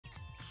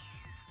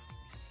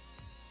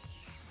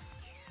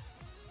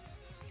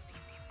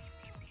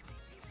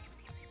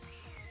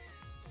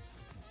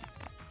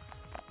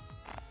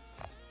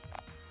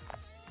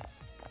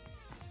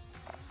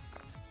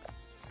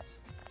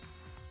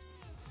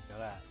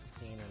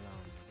scene in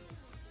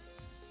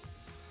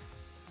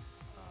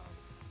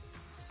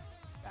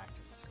Back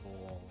to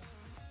School.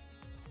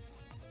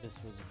 This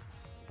was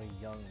a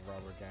young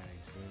Robert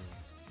Downey Jr.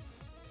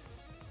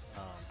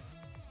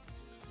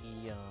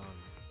 He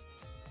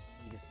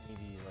just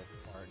maybe like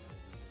partnered with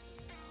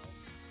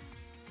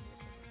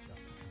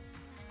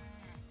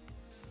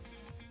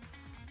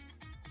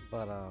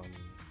but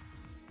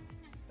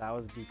that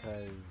was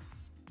because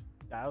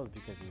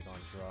he was on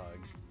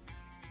drugs.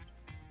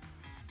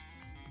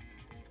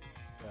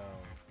 So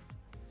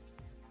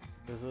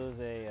this was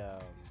a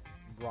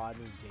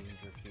Rodney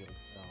Dangerfield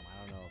film.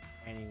 I don't know if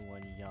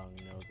anyone young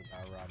knows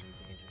about Rodney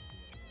Dangerfield.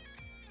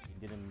 He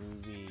did a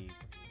movie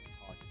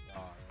called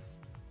Talking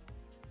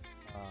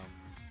Dog.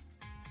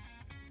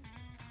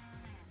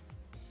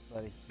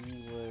 But he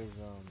was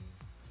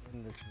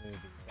in this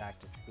movie, Back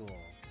to School.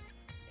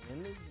 And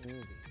in this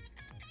movie,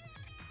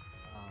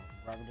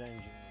 Robert Downey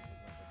Jr.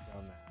 was like a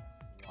dumbass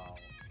while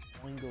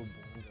Oingo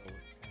Boingo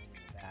was playing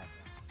in the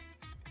background.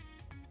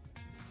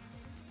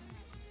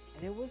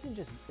 And it wasn't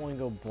just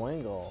Oingo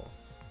Boingo.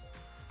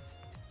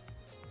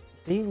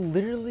 They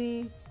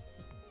literally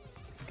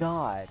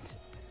got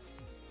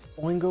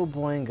Oingo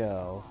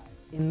Boingo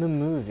in the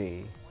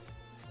movie.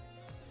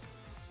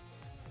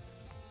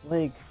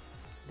 Like,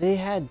 they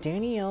had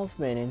Danny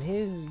Elfman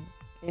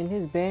in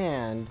his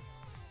band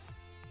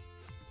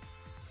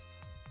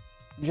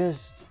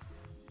just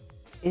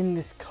in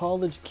this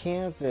college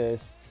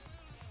campus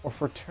or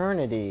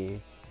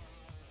fraternity,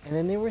 and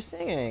then they were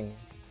singing.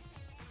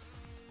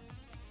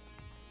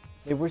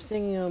 They were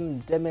singing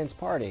Dead Man's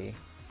Party.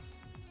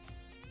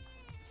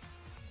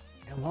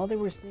 And while they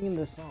were singing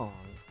the song,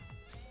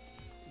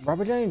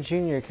 Robert Downey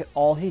Jr.,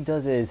 all he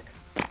does is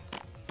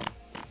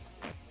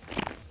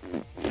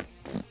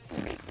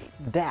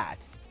that.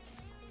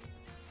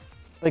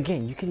 But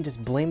again, you can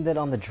just blame that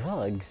on the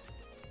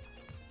drugs.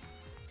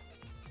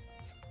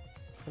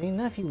 Funny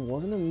enough, he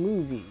was in a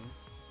movie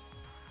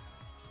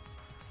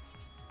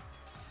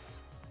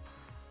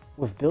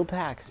with Bill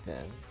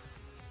Paxton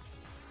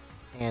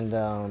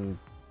and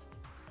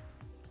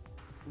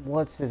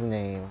what's his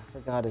name? I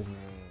forgot his name.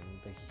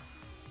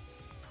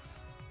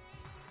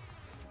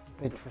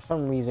 But for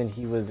some reason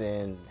he was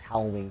in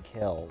Halloween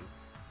Kills.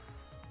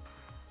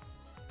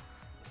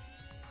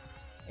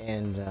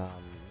 And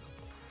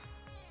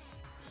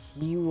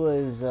he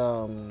was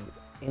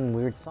in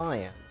Weird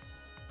Science,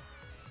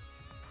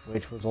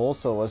 which was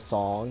also a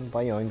song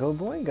by Oingo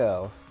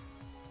Boingo.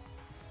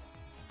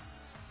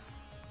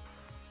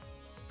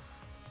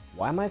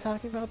 Why am I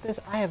talking about this?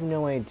 I have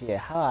no idea.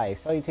 Hi,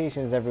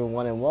 salutations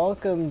everyone, and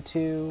welcome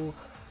to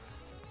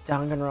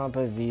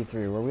Danganronpa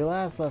V3, where we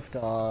last left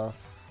off.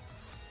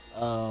 I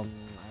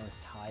was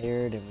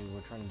tired and we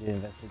were trying to do an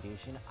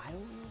investigation. I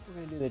don't know if we're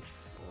going to do the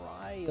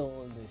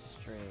trial in this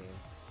stream.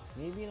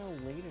 Maybe in a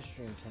later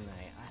stream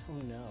tonight. I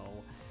don't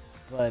know.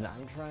 But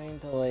I'm trying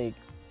to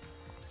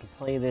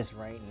play this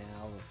right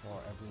now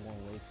before everyone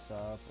wakes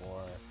up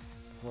or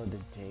before the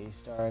day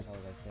starts. I was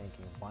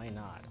thinking, why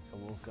not? I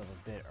woke up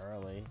a bit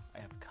early. I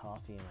have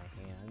coffee in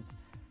my hands.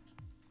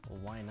 Well,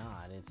 why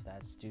not? It's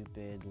that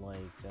stupid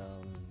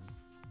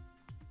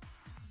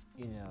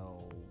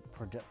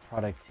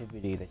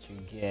productivity that you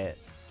get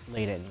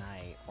late at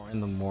night or in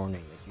the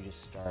morning that you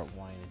just start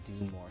wanting to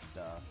do more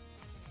stuff.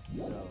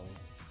 So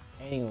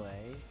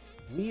anyway,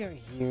 we are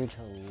here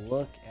to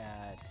look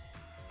at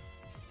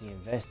the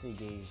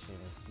investigation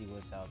and see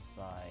what's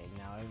outside.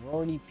 Now, I've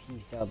already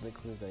pieced out the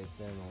clues I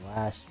said in the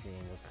last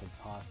stream what could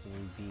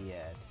possibly be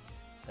it.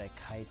 That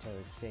Kaito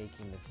is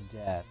faking this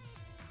death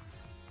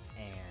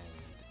and,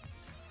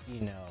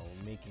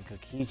 making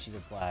Kokichi the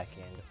Black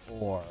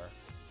End, or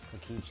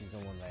Kokichi's the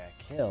one that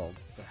got killed.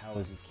 But how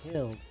was he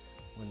killed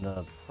when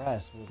the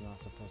press was not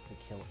supposed to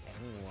kill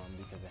anyone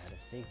because it had a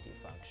safety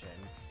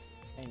function?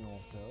 And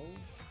also,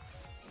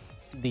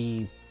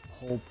 the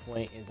whole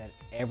point is that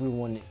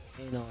everyone is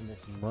in on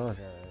this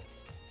murder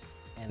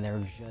and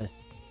they're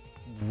just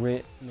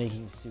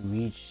making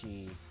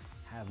Suichi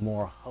have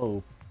more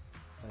hope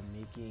by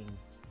making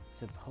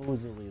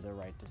supposedly the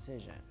right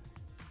decision.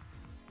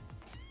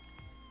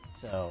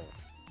 So,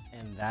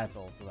 and that's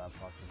also that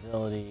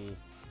possibility.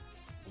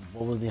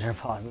 What was the other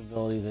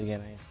possibilities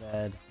again? I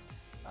said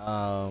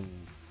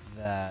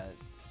that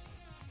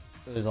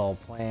it was all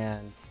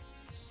planned.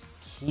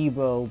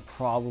 Kibo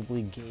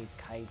probably gave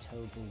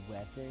Kaito the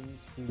weapons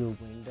through the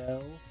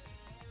window.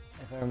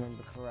 If I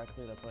remember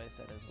correctly, that's what I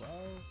said as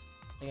well.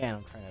 Again,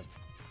 I'm trying to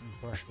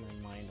brush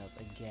my mind up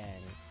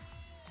again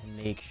to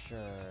make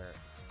sure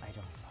I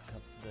don't fuck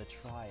up the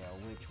trial,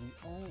 which we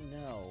all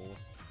know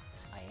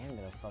I am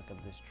gonna fuck up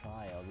this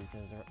trial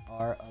because there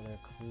are other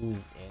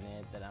clues in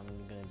it that I'm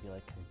gonna be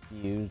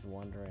confused,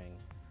 wondering,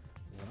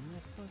 what am I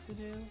supposed to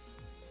do?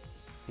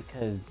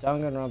 Because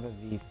Danganronpa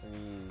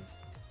V3's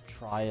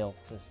trial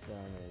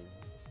system is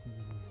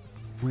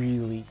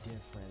really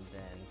different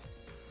than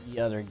the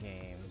other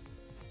games,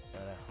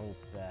 but I hope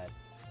that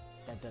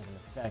doesn't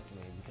affect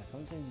me, because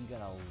sometimes you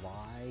gotta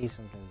lie,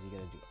 sometimes you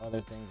gotta do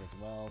other things as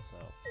well. So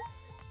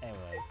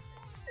anyway,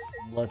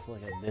 let's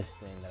look at this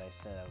thing that I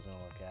said I was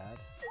gonna look at.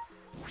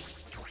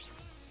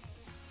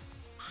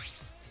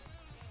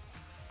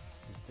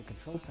 It's the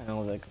control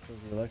panel that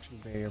controls the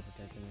electric barrier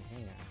protecting the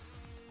hangar.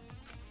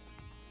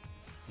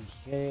 You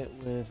hit it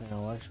with an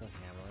electro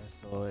hammer,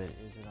 so it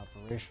isn't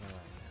operational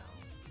right now.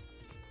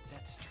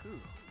 That's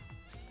true.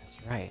 That's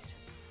right.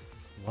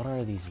 What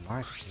are these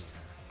marks here?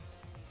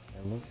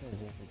 It looks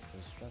as if it's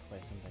been struck by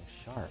something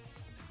sharp.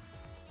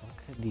 What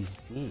could these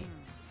be?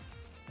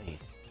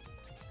 Wait,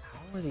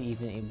 how were they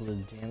even able to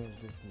damage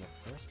this in the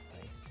first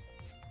place?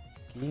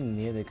 Getting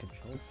near the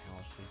control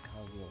panel should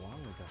cause the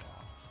alarm to go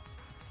off.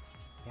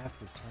 You have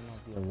to turn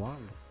off the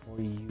alarm before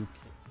you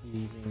can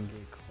even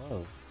get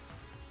close.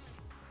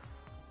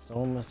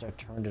 Someone must have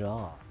turned it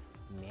off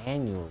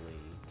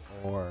manually,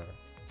 or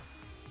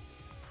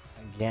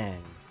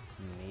again,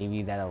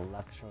 maybe that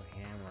electro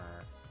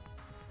hammer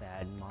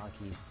that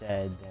Maki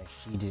said that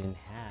she didn't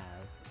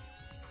have,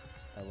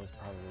 that was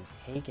probably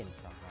taken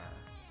from her.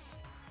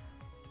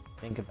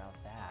 Think about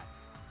that.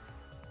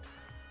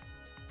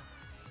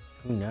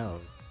 Who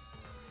knows?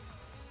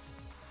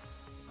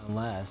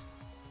 Unless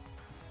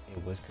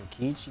it was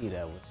Kokichi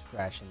that was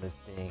scratching this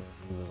thing,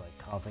 he was like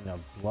coughing up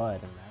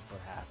blood and that's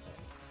what happened.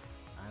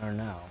 I don't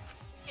know.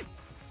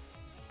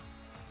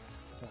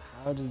 So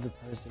how did the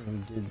person who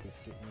did this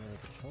get near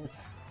the control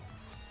panel?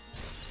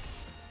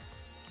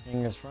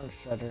 Hangar's front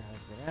shutter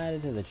has been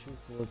added to the true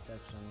cooled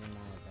section on the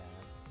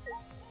monopad.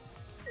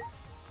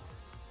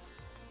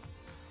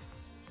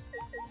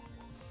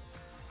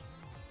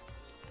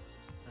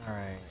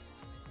 Alright,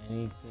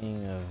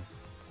 anything of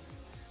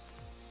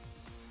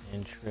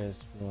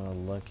interest we want to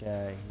look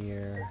at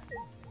here?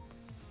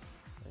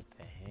 Like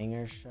the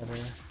hangar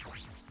shutter?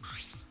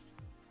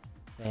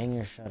 The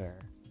hangar shutter.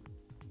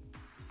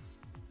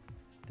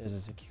 There's a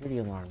security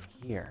alarm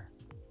here.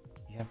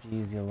 You have to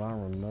use the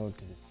alarm remote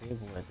to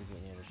disable it to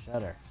get near the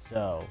shutter.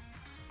 So,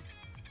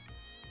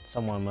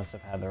 someone must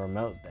have had the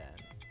remote then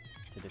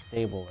to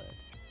disable it.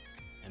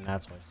 And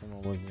that's why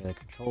someone was near the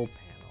control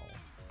panel,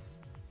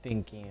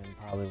 thinking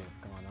probably would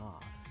have gone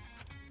off.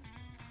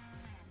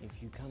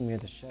 If you come near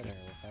the shutter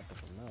without the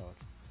remote,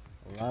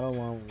 a loud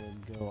alarm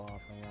would go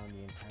off around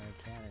the entire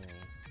academy.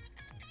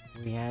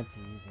 We had to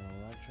use an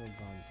electro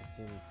bomb to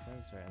disable the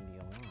sensor and the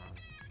alarm.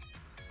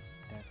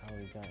 That's how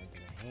we got into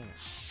the hangar.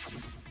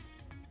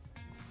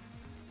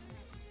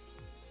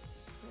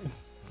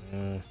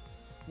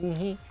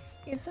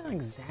 It's not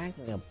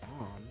exactly a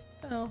bomb,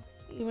 though.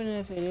 Even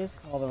if it is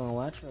called an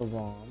electro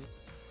bomb,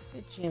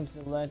 it jams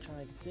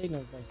electronic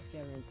signals by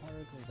scattering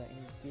particles that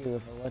interfere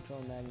with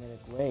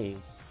electromagnetic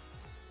waves.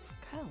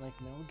 Kind of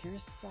like Metal Gear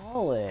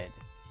Solid.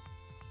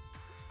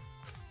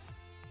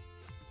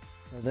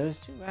 For those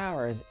 2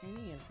 hours,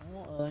 any and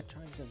all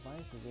electronic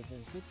devices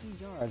within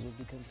 50 yards will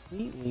be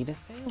completely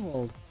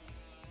disabled.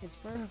 It's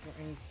perfect for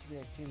any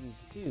secret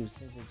activities too,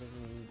 since it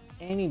doesn't leave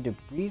any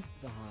debris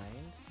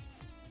behind.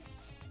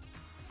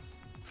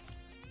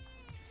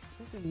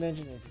 This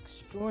invention is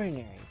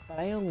extraordinary, but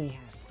I only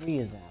have 3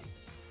 of them.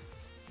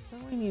 So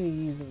I need to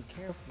use them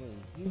carefully.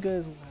 You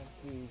guys will have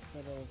to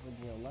settle for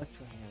the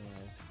electro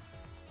hammers.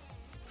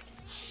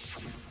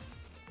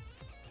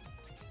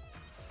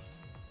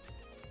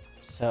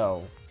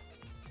 So,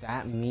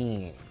 that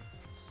means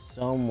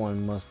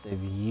someone must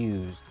have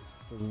used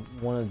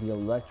one of the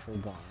electro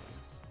bombs.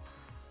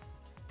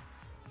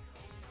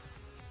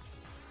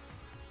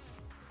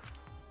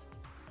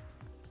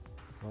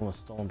 One was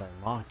stolen by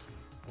Maki,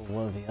 but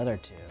what of the other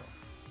 2?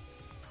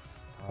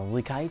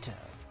 Probably Kaito.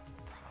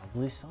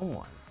 Probably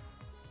someone.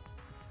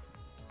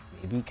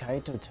 Maybe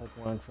Kaito took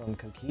one from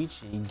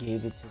Kokichi,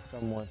 gave it to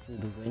someone through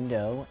the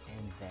window,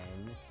 and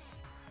then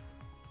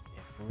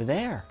it flew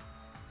there.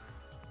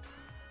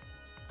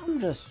 I'm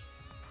just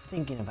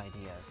thinking of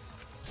ideas.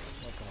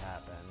 What could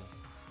happen?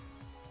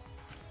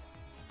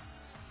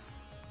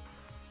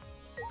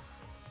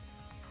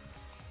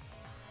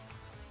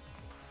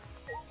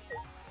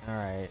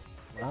 Alright,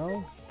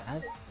 well,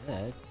 that's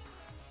it.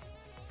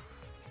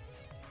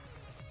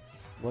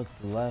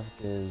 What's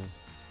left is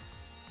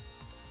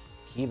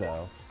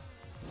Kibo.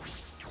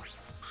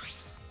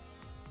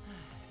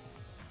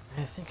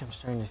 I think I'm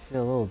starting to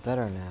feel a little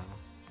better now.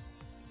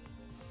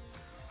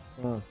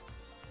 Oh.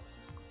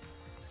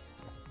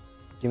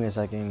 Give me a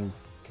second,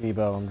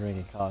 Kibo, I'm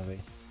drinking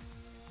coffee.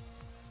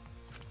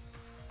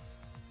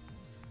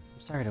 I'm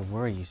sorry to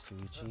worry you,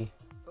 Suichi.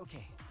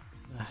 Okay.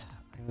 I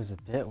was a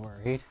bit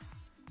worried.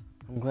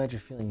 I'm glad you're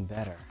feeling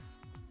better.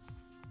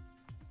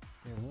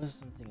 There was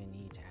something I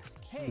need to ask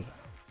Kibo.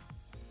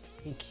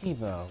 Hey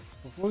Kibo,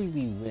 before we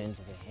went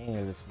into the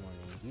hangar this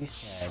morning, you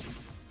said...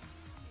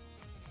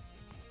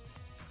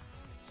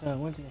 So I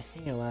went to the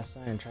hangar last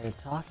night and tried to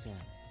talk to him.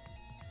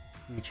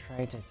 You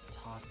tried to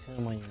talk to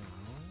him on your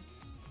own?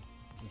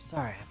 I'm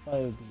sorry, I thought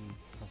it would be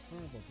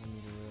preferable for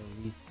me to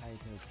release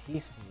Kaito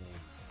peacefully.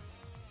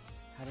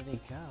 How did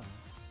it go?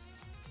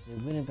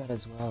 It went about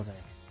as well as I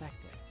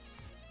expected.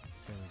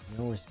 There was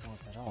no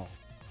response at all.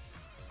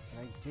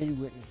 But I did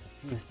witness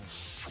a few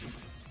things.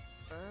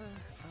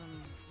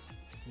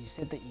 You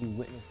said that you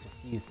witnessed a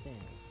few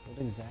things. What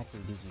exactly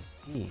did you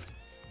see?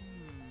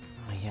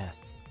 Ah, yes.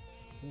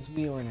 Since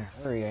we were in a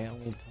hurry, I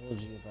only told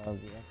you about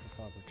the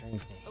exasol returning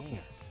to the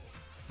hangar.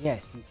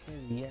 Yes, you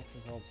said the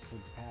exasols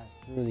could pass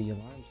through the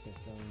alarm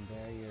system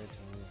barrier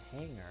to the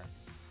hangar.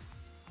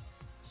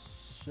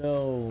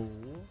 So,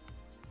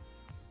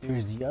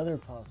 there's the other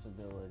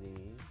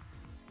possibility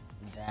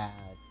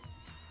that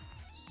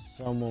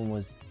someone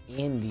was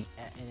in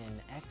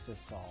an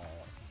exasol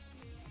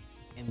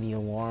and the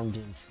alarm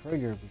didn't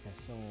trigger because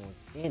someone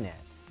was in it.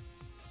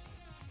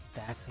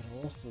 That could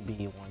also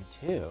be one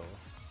too.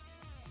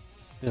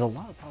 There's a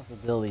lot of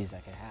possibilities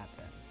that could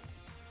happen.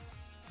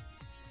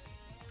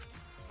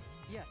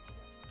 Yes.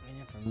 I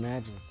never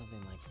imagined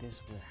something like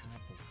this would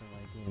happen, so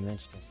I didn't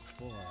mention it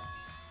before.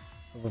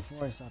 But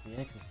before I saw the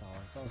exasol,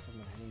 I saw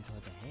someone heading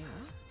toward the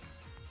hangar.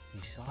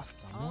 You saw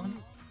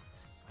someone?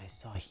 I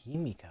saw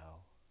Himiko.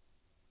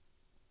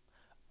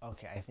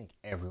 Okay, I think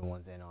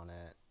everyone's in on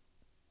it.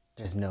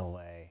 There's no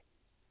way.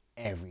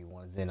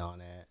 Everyone's in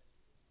on it.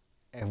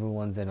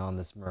 Everyone's in on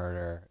this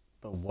murder,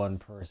 but one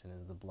person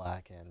is the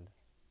blackened.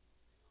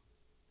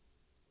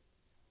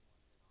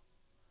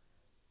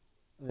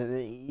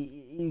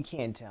 You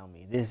can't tell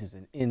me. This is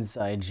an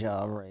inside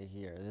job right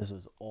here. This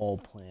was all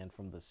planned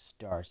from the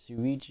start.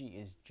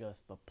 Shuichi is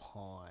just the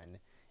pawn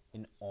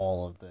in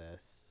all of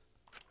this.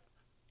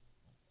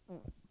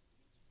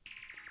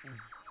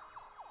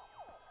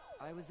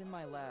 I was in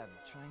my lab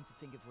trying to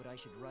think of what I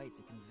should write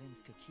to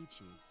convince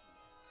Kokichi.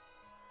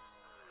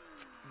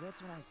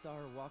 That's when I saw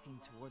her walking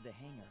toward the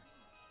hangar,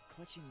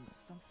 clutching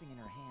something in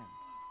her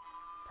hands.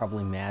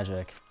 Probably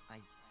magic.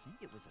 I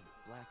think it was a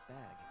black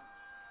bag.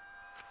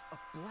 A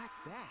black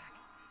bag?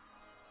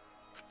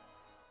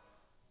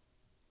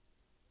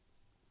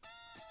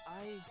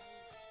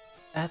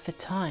 At the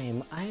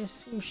time, I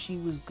assumed she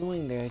was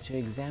going there to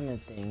examine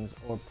things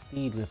or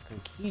plead with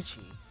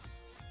Kokichi.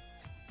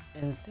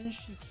 And since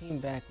she came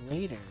back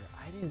later,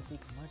 I didn't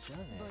think much of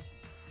it.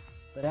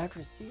 But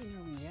after seeing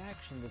her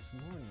reaction this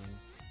morning,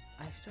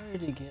 I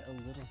started to get a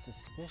little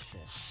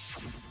suspicious.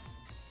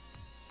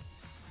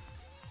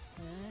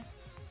 Huh?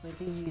 What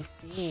did you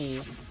see?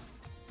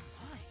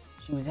 Why?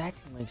 She was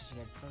acting like she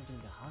had something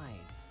to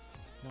hide.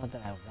 It's not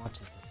that I want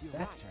to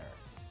suspect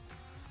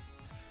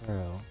her.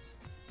 True.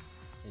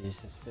 It is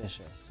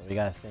suspicious, so we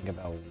gotta think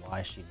about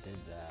why she did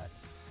that.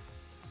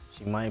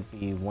 She might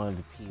be one of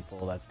the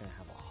people that's gonna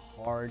have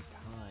a hard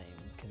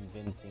time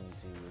convincing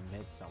to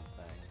admit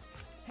something.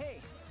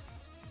 Hey!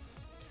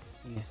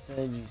 You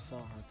said you saw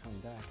her come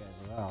back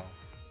as well.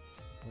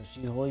 Was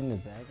she holding the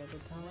bag at the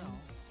time?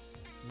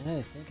 No. Now that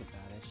I think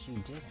about it, she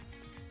didn't.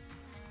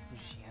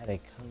 She had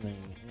it coming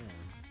in,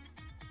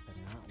 but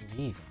not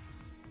leaving.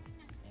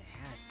 It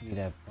has to be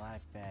that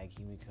black bag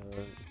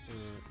Himiko...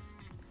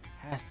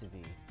 has to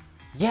be.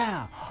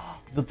 Yeah!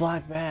 The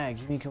black bag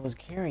Himiko was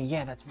carrying.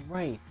 Yeah, that's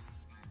right.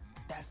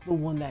 That's the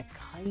one that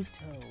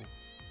Kaito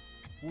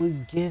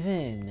was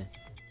given.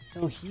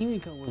 So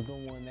Himiko was the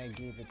one that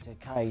gave it to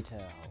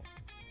Kaito.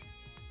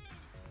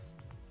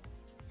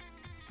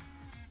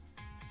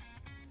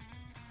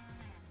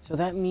 So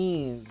that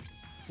means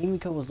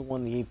Himiko was the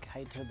one that gave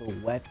Kaito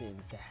the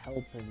weapons to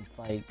help him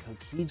fight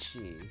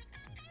Kokichi.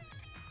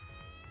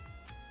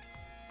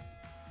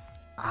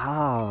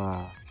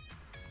 Ah,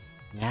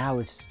 now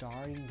it's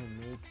starting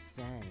to make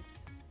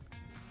sense.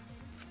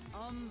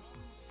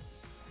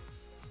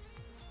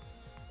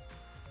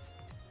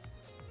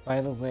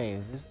 By the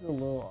way, this is a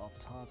little off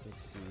topic,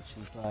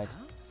 Suichi, but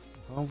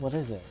well, what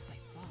is it?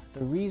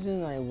 The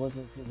reason I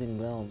wasn't feeling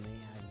well may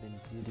have been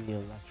due to the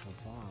electro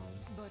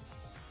bomb.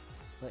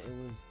 But it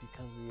was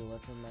because of the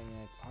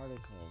electromagnetic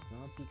particles,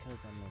 not because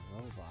I'm a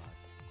robot.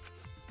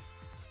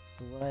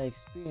 So what I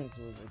experienced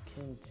was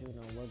akin to an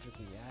allergic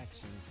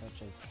reaction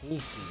such as hay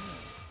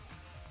fever.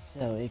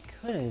 So it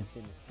could have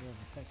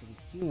affected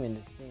a human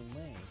the same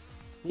way.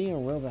 Being a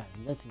robot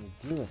has nothing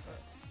to do with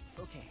it.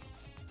 Okay.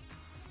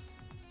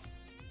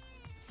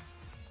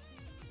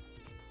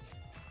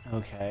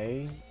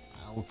 Okay,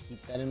 I will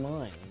keep that in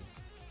mind.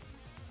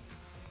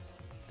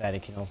 That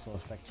it can also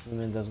affect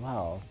humans as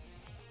well.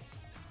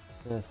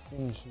 So the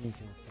thing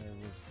Himiko said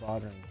was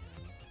bothering him.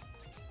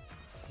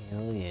 He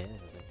really is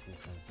a bit too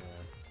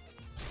sensitive.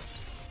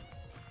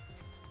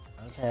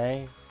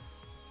 Okay,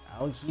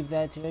 I'll keep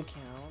that to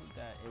account,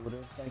 that it would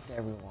affect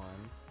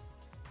everyone.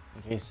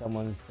 In case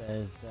someone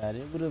says that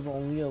it would have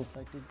only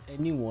affected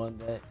anyone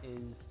that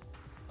is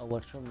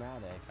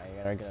electromagnetic.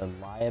 I either gotta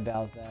lie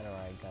about that or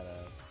I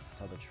gotta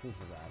tell the truth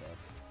about it.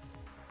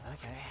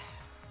 Okay.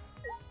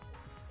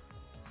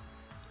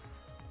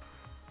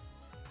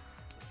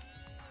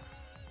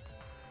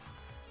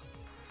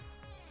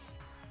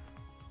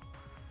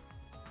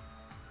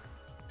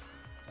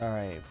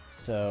 Alright,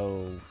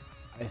 so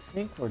I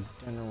think we're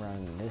done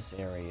around this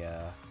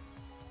area.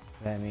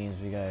 That means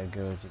we gotta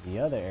go to the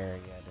other area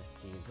to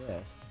see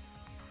this.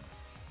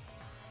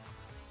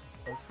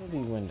 Let's go to the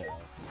window.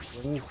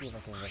 Let me see if I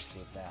can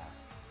investigate that.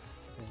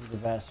 This is the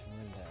best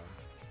window.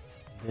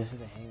 This is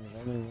the hangar's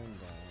only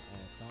window,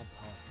 and it's not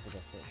possible to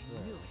fit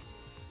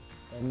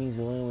through. That means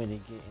the only way to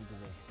get into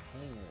his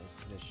hangar is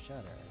through the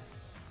shutter.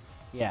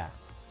 Yeah,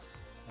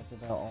 that's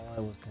about all I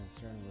was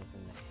concerned with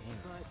in the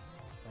hangar.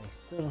 But I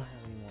still don't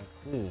have any more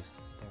clues.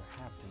 There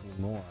have to be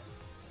more.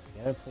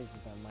 The other places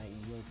that might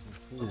yield some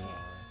clues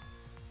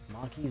are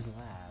Maki's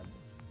lab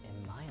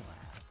and my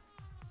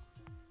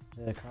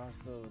lab. The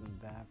crossbow in the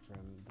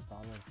bathroom, the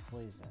bottle of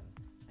poison.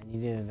 I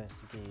need to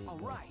investigate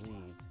those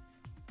leads.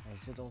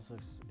 I should also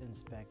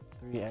inspect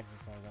 3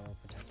 exosols that were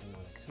protecting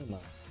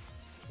Monokuma.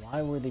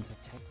 Why were they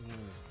protecting him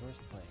in the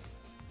first place?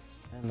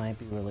 That might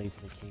be related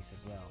to the case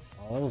as well.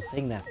 While I was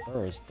saying that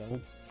first,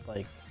 don't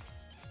like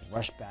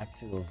rush back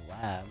to those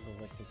labs. I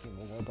was like thinking,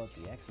 well, what about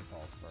the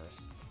exosols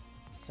first?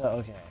 So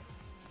okay,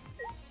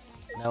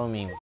 that would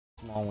mean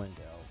small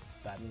window.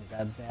 That means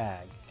that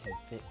bag can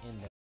fit in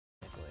there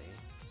technically.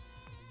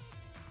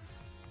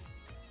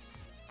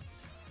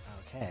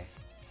 Okay.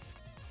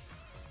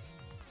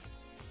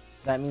 So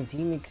that means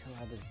Himiko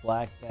had this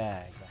black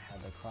bag that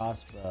had the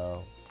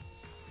crossbow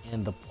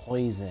and the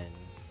poison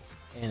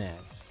in it.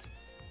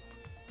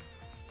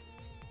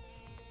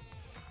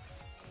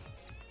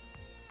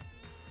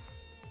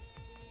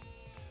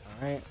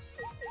 Alright,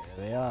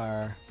 there they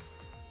are.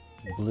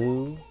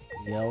 Blue,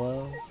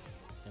 yellow,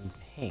 and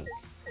pink.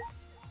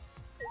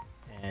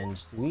 And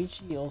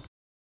Suichi also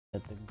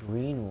had the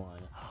green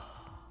one.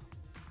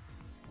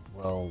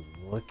 Well,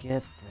 look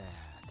at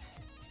that.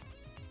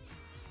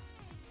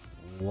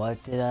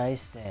 What did I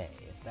say?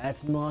 If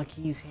that's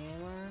Maki's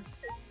hammer,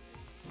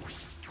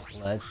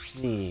 let's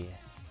see.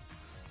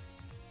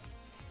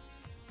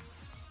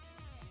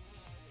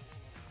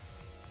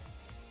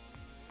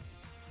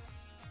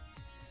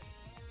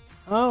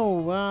 Oh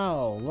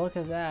wow, look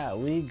at that.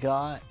 We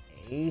got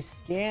a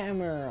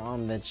scammer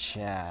on the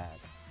chat.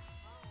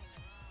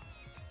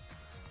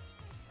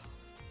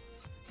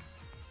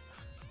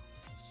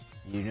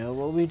 You know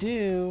what we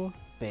do.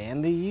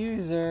 Ban the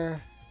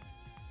user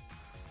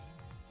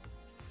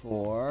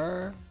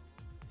for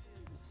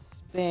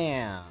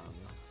spam.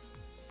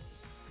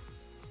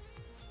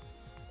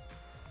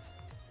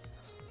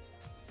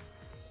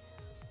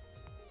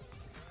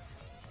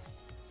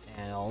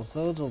 And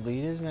also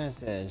delete his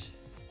message.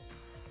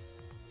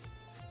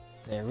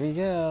 There we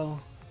go.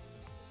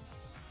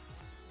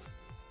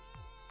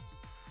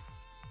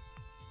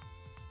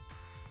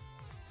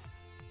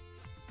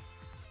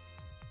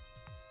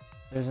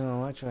 There's an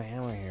electro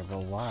hammer here,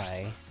 but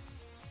why?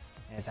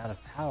 And it's out of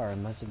power. It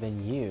must have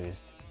been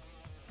used.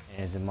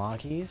 And is it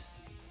Maki's?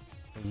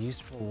 But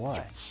used for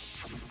what?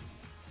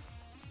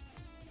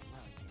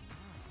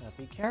 Now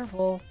be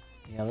careful.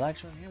 The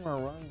electro hammer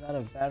runs out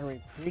of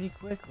battery pretty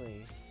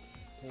quickly.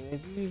 So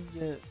if you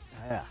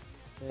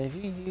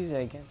use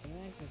it against an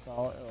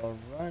exosol, it'll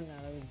run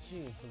out of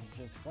juice with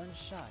just one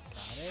shot,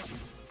 got it?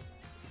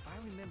 If I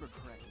remember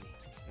correctly,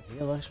 If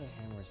the electro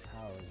hammer's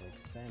power is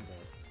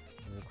expended,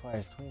 it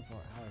requires 24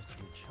 hours to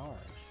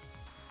recharge.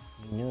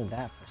 You know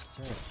that for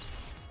certain.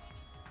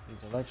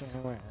 This electro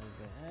hammer has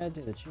been added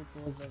to the true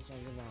cool section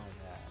of the model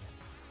pad.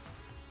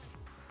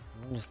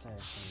 I'm just saying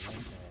from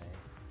yesterday.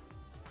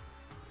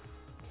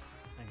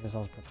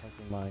 Exosol's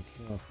protecting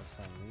Monokuma for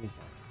some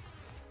reason.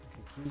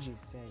 Kokiji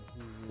said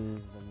he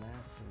was the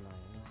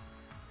mastermind.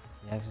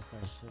 The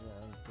exercise should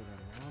have been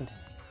around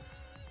him.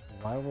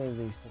 Why were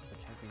they still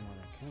protecting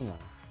Monokuma?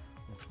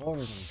 Before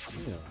was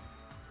too.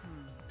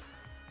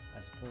 I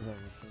suppose I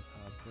was so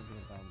caught thinking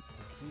about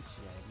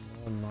Kokichi, I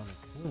ignored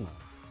Monokuma.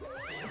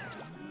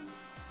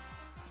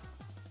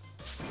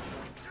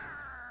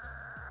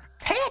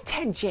 Pay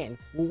attention!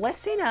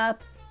 Listen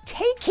up!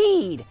 Take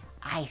heed!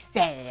 I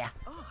say!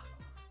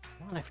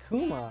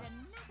 Monokuma?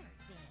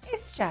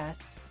 It's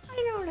just, I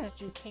noticed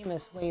you came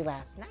this way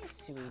last night,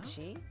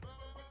 Suichi.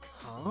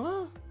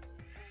 Huh?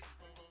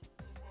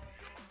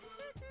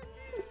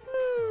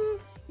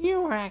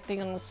 You were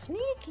acting all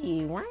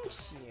sneaky,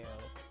 weren't you?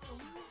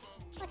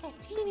 Like a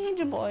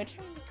teenage boy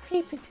trying to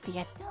creep into the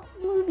adult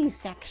movie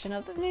section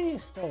of the video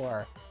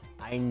store.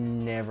 I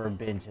never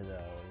been to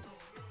those.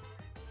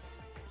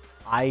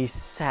 I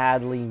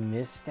sadly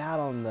missed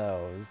out on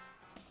those.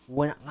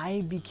 When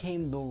I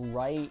became the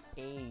right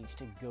age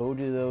to go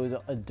to those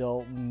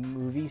adult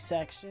movie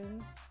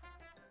sections,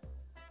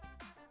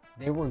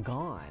 they were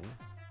gone.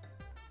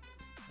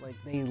 Like,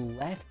 they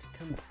left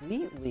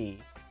completely.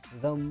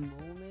 The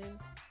moment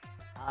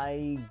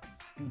I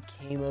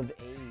became of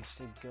age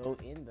to go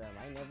in them,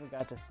 I never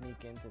got to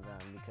sneak into them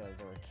because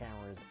there were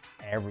cameras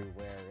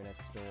everywhere in a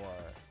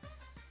store.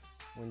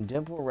 When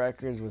Dimple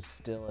Records was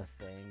still a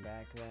thing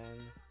back then,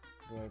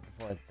 right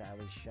before it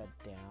sadly shut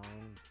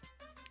down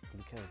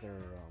because their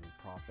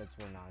profits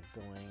were not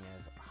going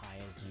as high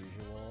as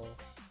usual,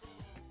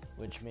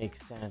 which makes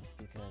sense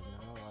because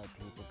not a lot of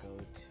people go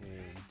to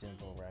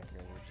Dimple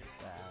Records, which is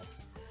sad.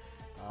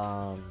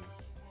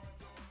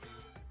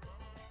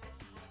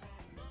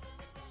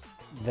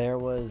 There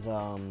was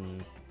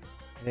an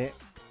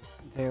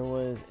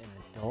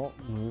adult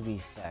movie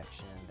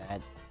section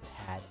that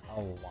had a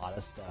lot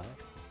of stuff.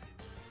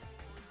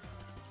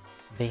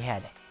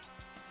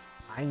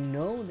 I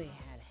know they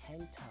had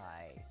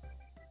hentai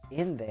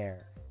in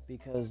there,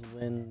 because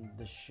when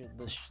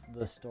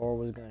the store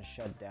was gonna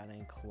shut down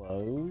and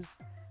close,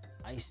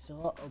 I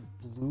saw a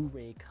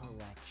Blu-ray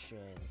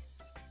collection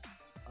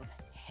of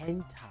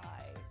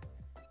hentai,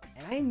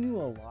 and I knew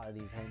a lot of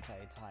these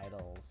hentai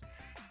titles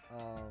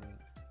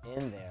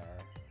in there,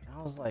 and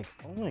I was like,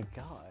 oh my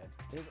god,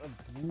 there's a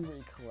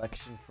Blu-ray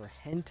collection for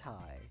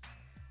hentai.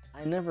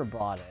 I never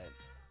bought it.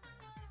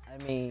 I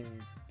mean,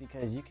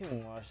 because you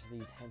can watch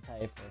these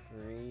hentai for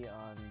free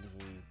on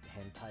the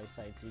hentai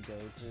sites you go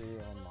to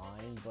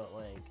online, but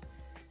like,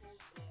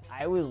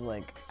 I was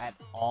like at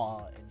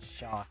awe and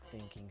shock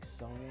thinking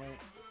someone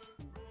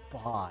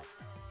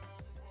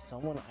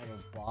either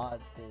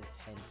bought this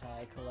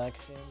hentai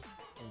collection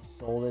and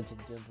sold it to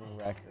Dimple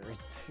Records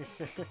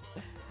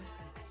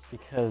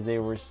because they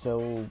were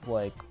so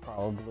like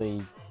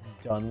probably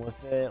done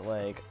with it,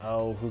 like,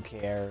 oh, who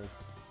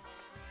cares?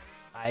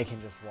 I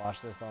can just watch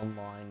this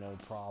online, no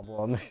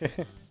problem.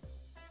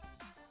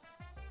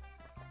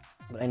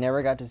 But I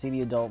never got to see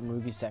the adult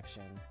movie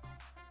section.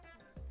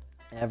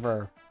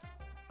 Ever.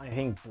 I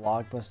think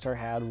Blockbuster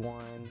had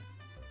one.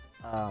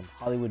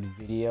 Hollywood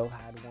Video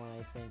had one,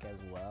 I think, as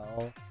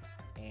well.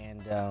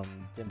 And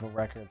Dimple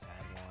Records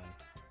had one.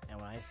 And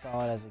when I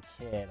saw it as a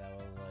kid, I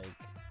was like,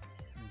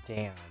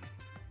 damn.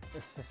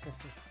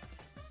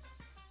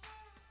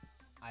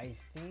 I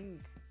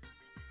think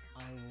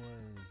I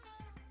was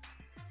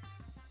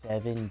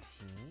 17,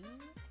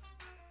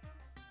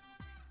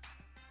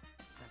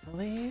 I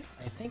believe.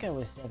 I think I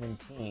was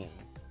 17.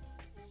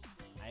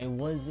 I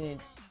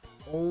wasn't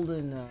old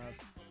enough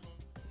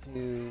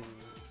to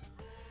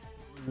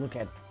look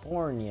at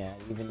porn yet,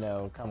 even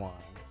though, come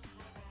on,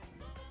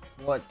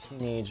 what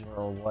teenager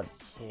or what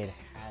kid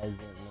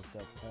hasn't looked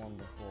up porn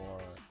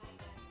before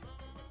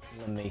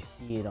when they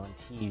see it on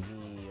TV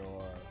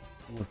or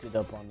looked it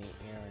up on the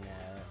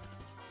internet?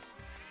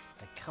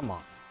 Like, come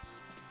on.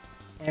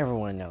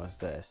 Everyone knows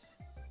this.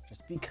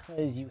 Just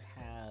because you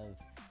have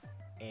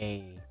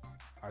a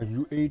 "Are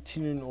you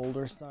 18 and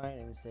older" sign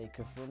and say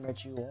 "Confirm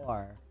that you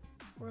are,"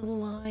 we're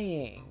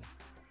lying.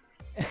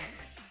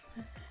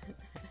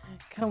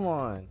 Come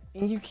on.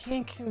 And you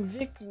can't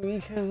convict me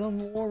because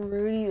I'm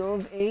already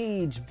of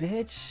age,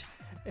 bitch.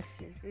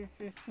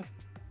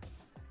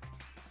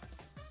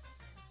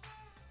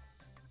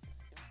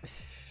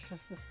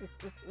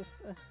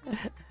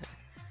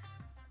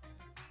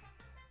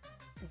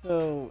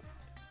 So,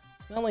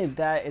 not only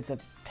that, it's a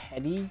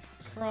petty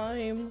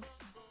crime.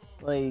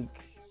 Like,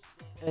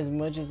 as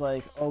much as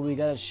like, oh, we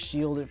gotta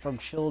shield it from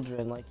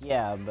children. Like,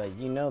 yeah, but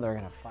you know they're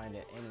gonna find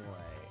it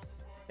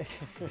anyway.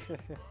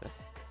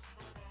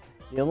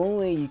 The only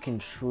way you can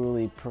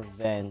truly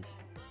prevent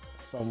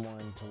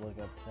someone to look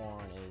at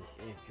porn is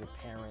if your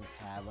parents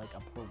have like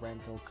a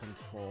parental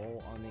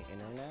control on the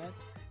internet,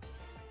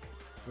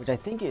 which I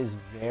think is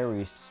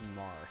very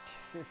smart.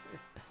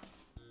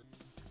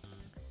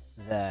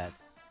 That,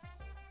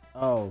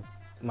 oh,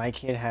 my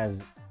kid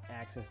has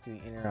access to the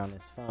internet on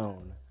his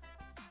phone,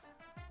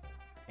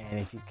 and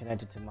if he's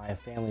connected to my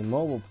family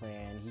mobile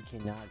plan, he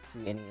cannot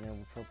see any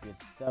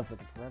inappropriate stuff with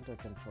the parental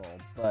control.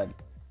 But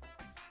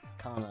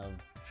kind of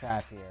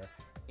trap here,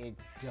 it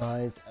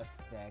does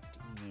affect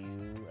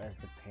you as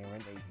the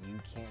parent that you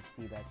can't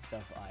see that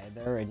stuff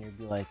either, and you'll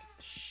be like,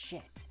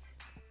 shit,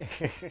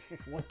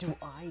 what do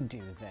I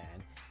do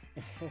then?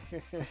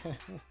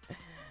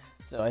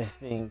 So I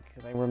think,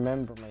 cause I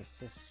remember my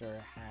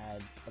sister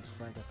had a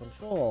parental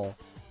control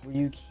where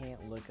you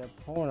can't look up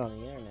porn on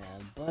the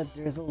internet, but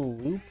there's a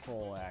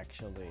loophole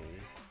actually.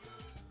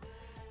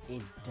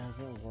 It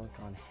doesn't work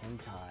on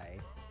hentai.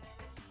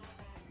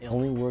 It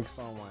only works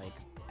on like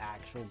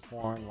actual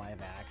porn,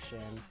 live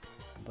action,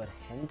 but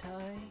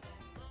hentai,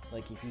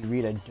 like if you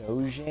read a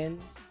doujin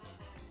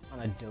on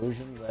a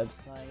doujin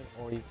website,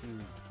 or if you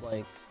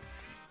like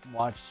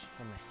watch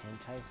from a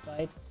hentai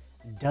site,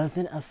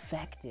 doesn't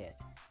affect it.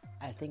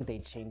 I think they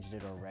changed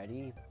it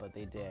already, but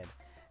they did.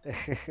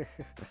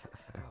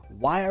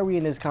 Why are we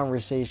in this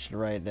conversation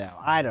right now?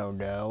 I don't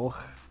know.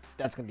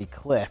 That's gonna be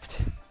clipped.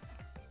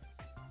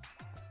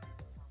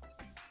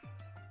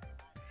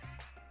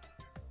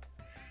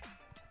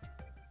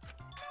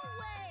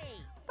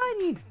 But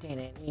you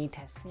didn't need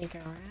to sneak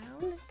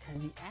around,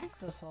 because the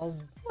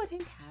exosols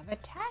wouldn't have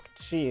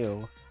attacked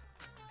you.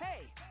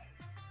 Hey!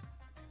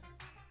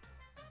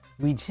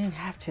 We didn't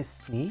have to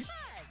sneak?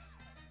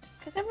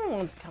 Because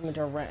everyone's coming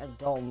to rent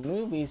adult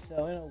movies,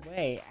 so in a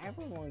way,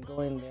 everyone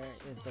going there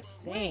is the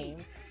same.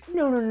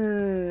 No,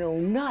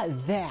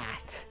 not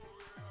that.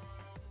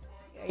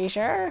 Are you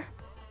sure?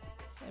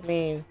 I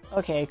mean,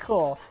 okay,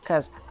 cool,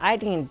 because I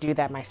didn't do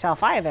that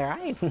myself either.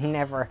 I've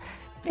never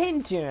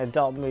been to an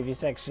adult movie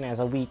section as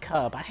a wee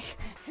cub.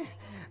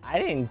 I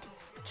didn't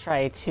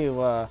try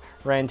to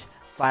rent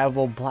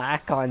Bible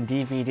Black on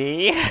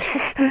DVD.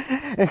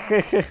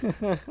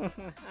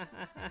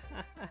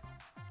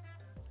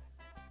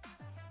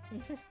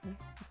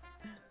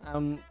 I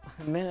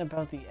meant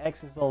about the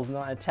exosols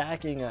not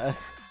attacking us.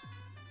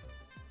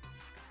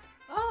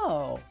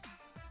 Oh,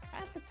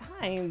 at the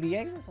time, the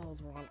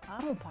exosols were on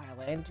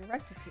autopilot and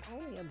directed to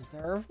only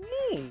observe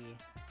me.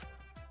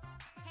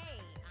 Hey,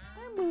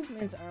 Some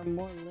movements are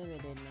more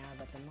limited now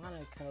that the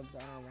monocobes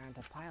aren't around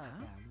to pilot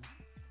them.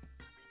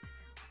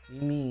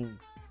 You mean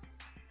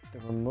the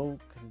remote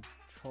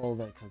control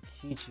that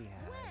Kokichi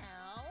has?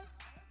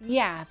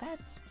 Yeah,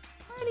 that's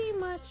pretty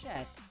much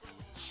it.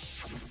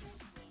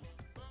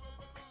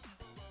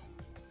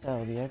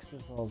 So the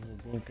exosouls were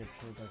being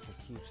controlled by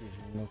Kokichi's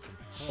remote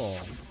control,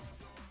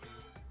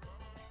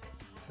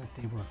 but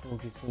they were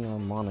focusing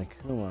on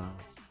Monokuma.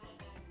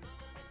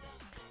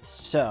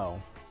 So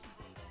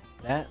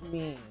that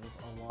means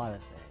a lot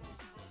of things.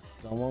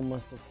 Someone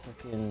must have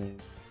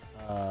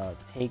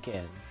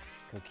taken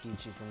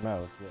Kokichi's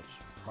remote, which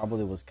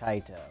probably was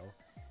Kaito,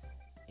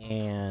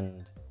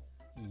 and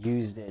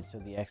used it so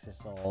the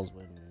exosouls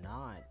would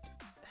not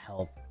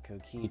help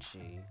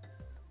Kokichi,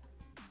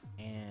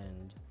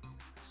 and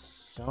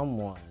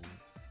someone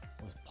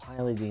was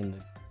piloting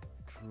the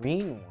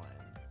green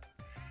one,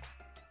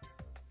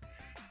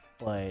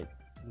 but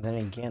then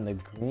again the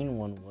green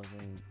one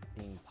wasn't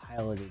being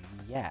piloted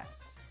yet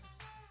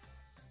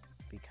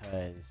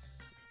because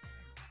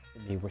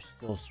they were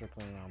still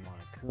circling around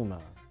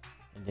Monokuma,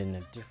 and then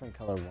a different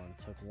color one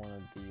took one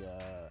of the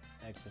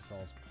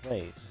exosouls'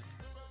 place.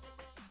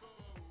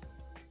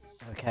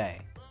 Okay.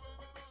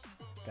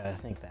 Gotta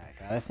think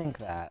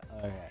that.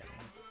 Okay.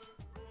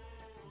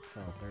 So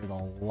there's a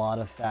lot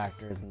of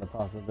factors and the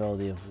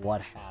possibility of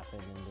what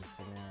happened in this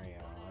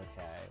scenario.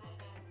 Okay.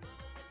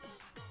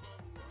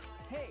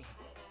 Hey!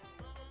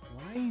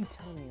 Why are you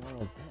telling me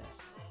all of this?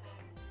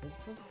 This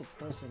was the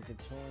person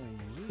controlling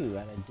you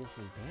at a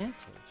disadvantage.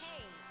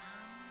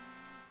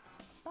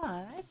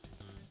 But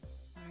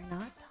we're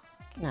not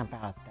talking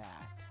about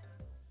that.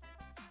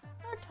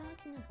 We're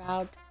talking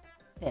about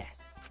this.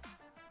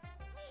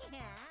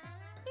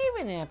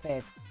 Even if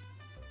it's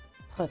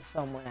puts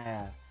someone at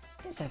a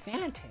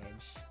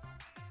disadvantage,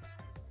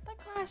 the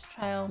class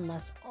trial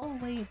must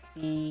always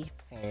be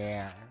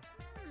fair.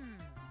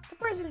 The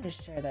person who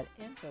shared that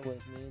info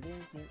with me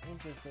didn't seem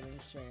interested in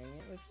sharing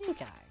it with you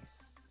guys.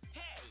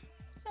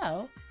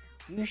 So,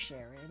 you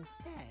share it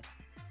instead.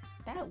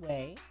 That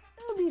way,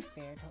 it'll be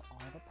fair to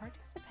all the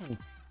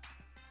participants.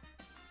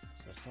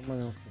 So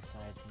someone else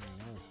besides me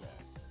knows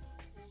this.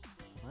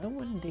 Why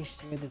wouldn't they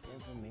share this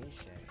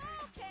information?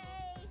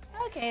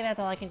 Okay, that's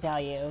all I can tell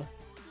you.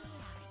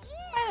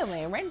 By the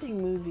way,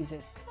 renting movies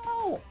is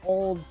so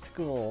old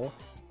school.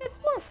 It's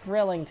more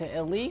thrilling to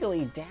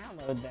illegally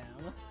download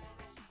them.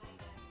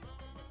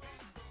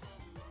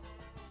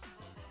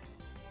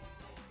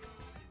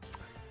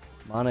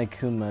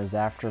 Monokuma is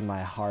after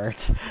my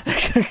heart.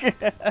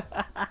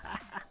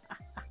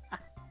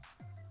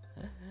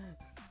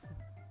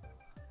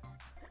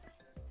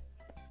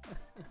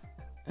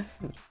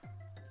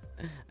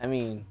 I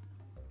mean,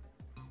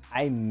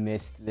 I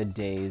missed the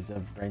days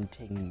of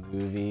renting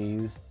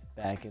movies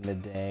back in the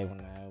day when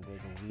I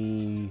was a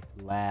wee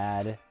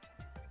lad.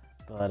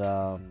 But,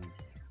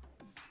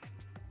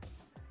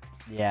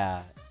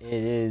 yeah,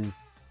 it is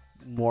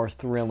more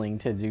thrilling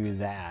to do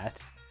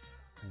that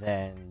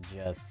than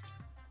just,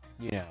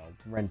 you know,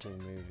 renting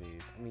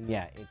movies. I mean,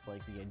 yeah, it's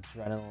like the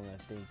adrenaline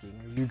of thinking,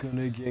 are you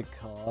gonna get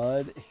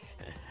caught?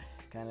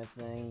 kind of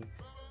thing.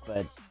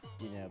 But,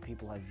 you know,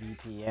 people have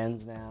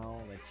VPNs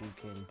now that you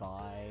can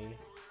buy,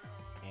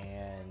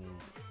 and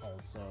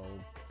also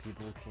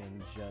people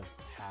can just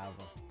have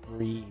a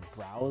free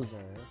browser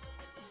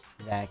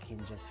that can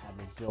just have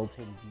a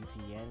built-in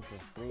VPN for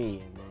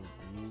free, and then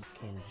you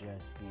can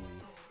just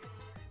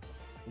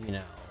be, you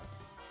know,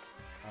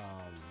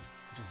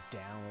 just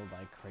download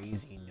like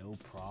crazy, no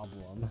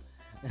problem.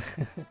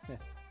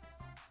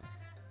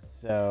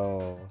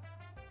 So,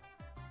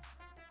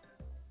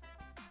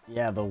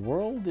 yeah, the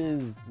world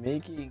has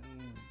made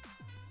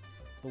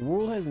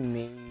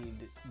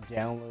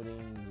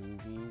downloading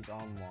movies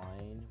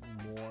online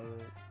more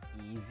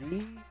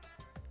easy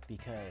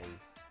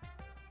because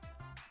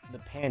the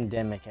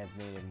pandemic has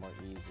made it more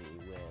easy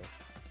with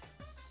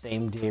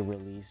same-day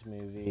release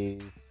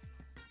movies,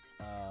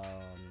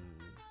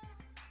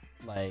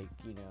 like,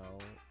 you know,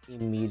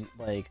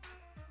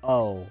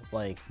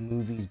 like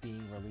movies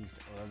being released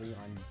early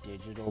on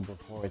digital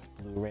before its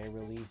Blu-ray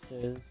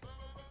releases,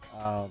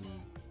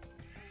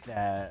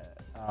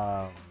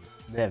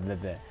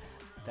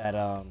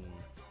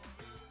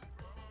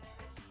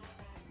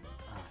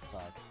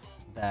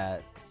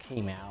 that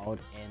came out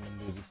and the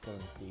movie's still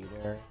in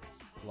theater,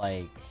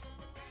 like,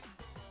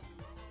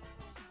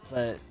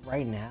 but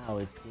right now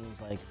it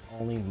seems like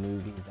only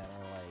movies that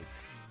are like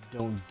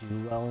don't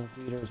do well in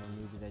theaters or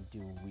movies that do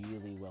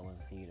really well in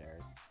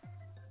theaters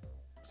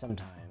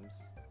sometimes.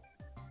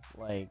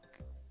 Like,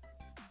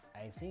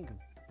 I think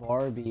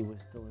Barbie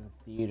was still in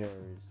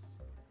theaters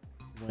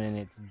when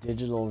its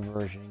digital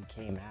version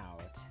came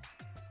out,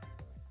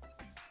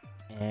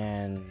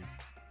 and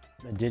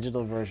the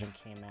digital version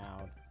came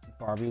out,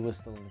 Barbie was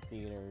still in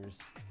theaters,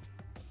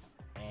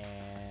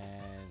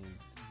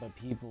 but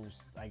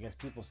I guess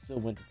people still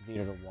went to the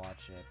theater to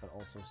watch it, but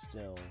also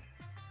still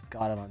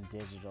got it on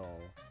digital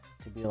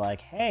to be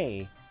like,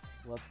 hey,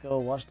 let's go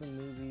watch the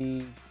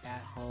movie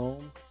at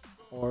home,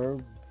 or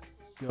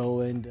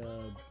go and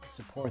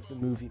support the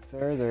movie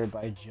further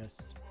by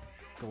just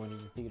going to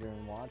the theater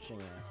and watching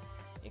it.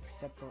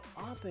 Except for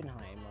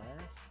Oppenheimer,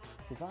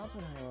 because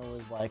Oppenheimer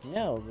was like,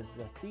 no, this is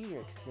a theater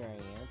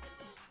experience.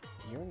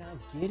 You're not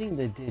getting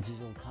the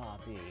digital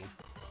copy.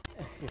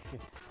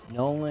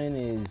 Nolan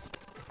is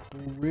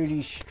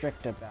pretty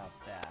strict about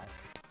that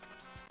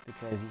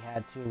because he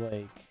had to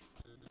like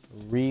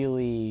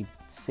really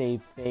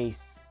save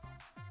face.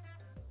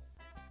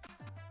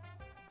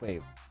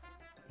 Wait.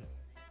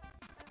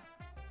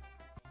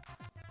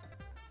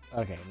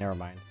 Okay, never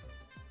mind.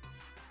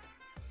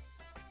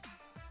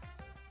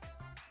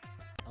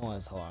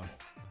 Hold on.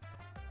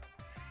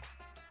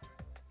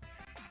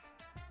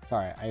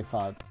 Sorry, I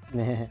thought.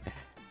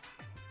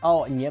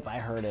 Oh, and yep, I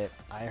heard it.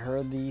 I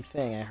heard the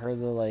thing. I heard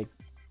the like.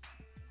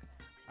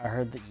 I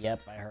heard the.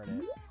 Yep, I heard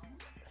it.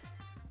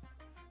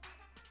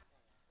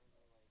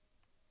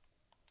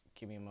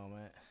 Give me a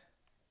moment.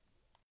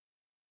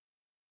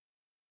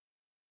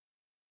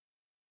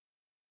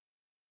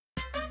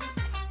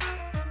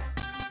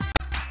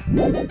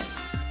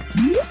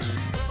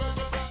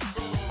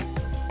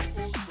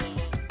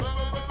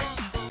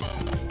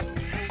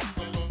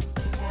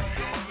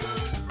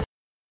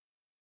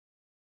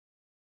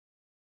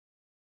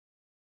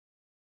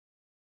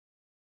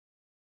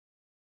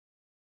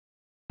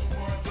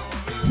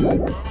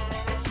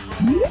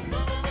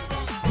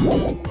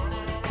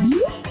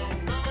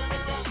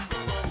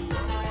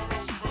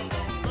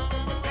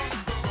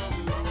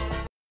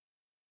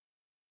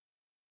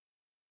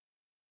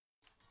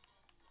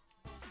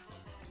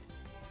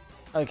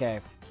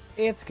 Okay,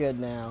 it's good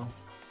now.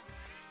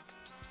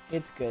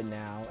 It's good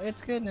now.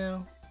 It's good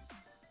now.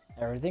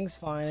 Everything's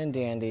fine and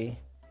dandy.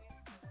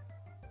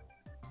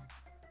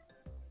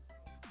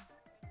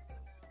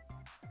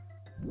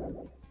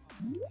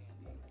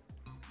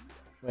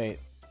 Wait,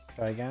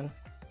 try again.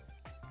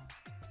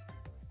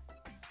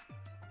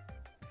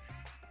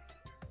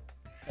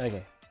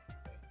 Okay.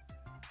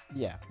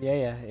 Yeah,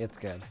 it's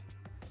good.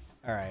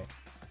 Alright.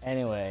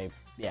 Anyway,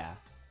 yeah.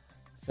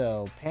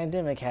 So,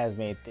 pandemic has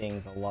made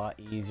things a lot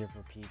easier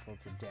for people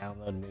to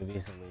download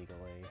movies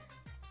illegally.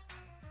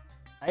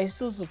 I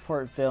still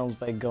support films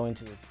by going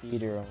to the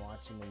theater and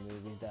watching the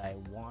movies that I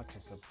want to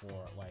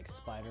support, like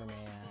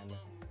Spider-Man.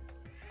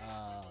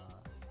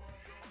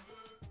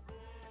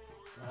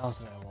 What else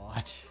did I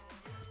watch?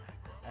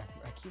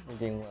 I keep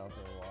forgetting what else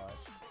I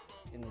watched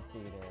in the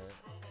theater.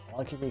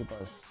 All I can think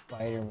about is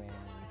Spider-Man.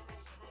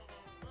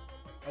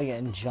 Oh yeah,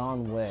 and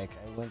John Wick.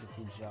 I went to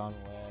see John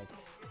Wick.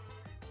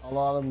 A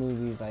lot of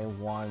movies I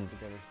wanted to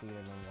go to theater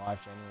and watch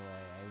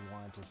anyway. I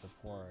wanted to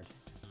support.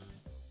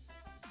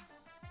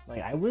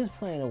 Like, I was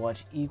planning to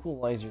watch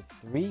Equalizer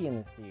 3 in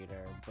the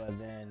theater, but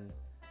then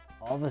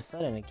all of a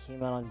sudden it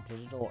came out on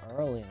digital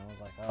early, and I was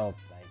like, oh,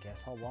 I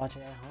guess I'll watch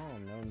it at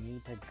home. No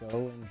need to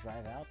go and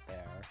drive out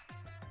there.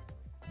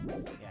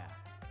 Yeah.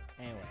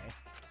 Anyway.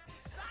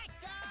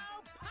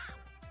 Psycho Pop!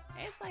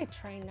 It's like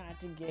trying not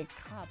to get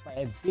caught by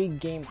a big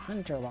game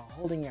hunter while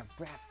holding your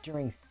breath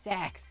during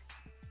sex.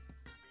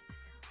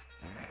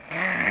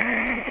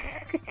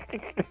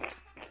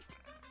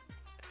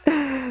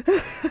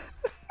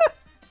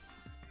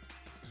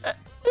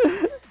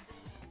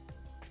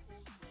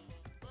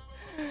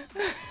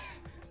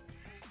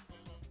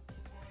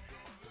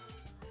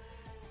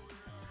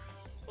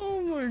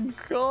 Oh my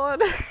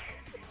god.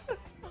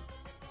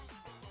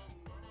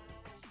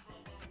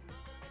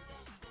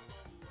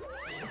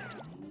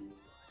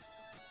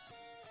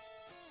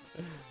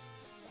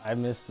 I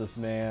miss this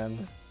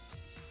man.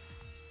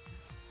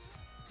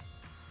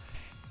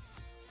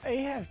 I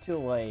have to,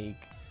 like,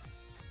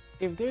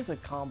 if there's a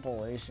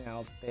compilation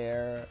out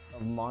there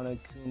of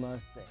Monokuma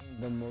saying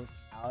the most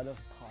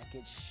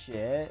out-of-pocket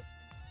shit,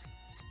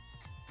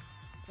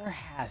 there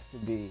has to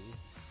be.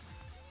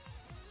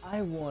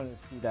 I want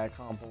to see that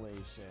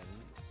compilation,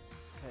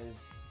 because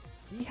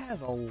he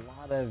has a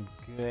lot of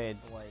good,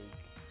 like,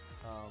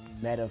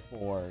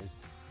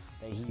 metaphors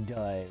that he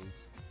does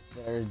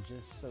that are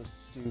just so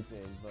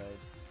stupid, but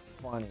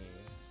funny.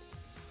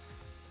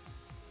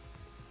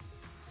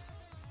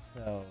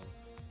 So,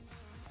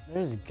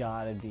 there's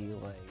gotta be,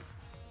 like,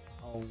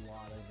 a lot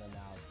of them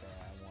out there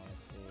I want to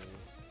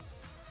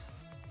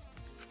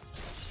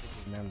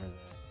see. Remember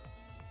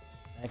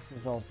this.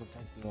 Exosols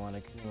protecting Monokuma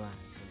has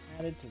been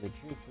added to the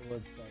True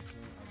Fluid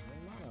section of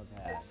the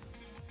Monopad.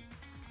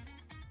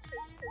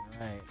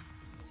 Alright,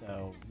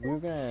 so we're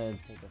gonna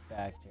take a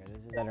fact here.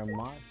 This is either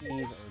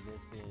Maki's or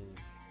this is,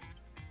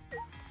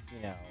 you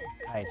know,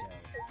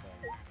 Kaito's, so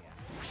yeah.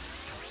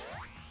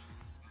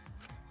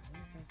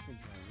 What exactly do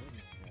I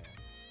witness here?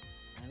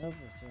 I know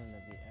for certain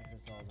that the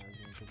exosols are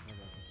being controlled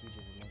by Kiki's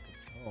remote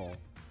control,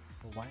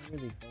 but why are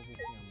they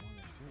focusing on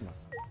Monokuma?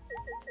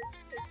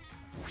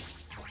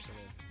 So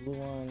the blue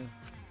one.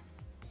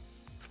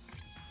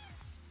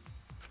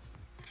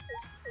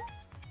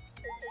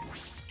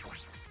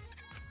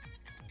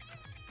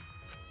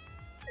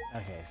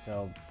 Okay, so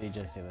they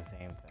just say the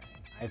same thing.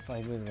 I thought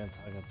he was going to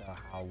talk about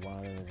how one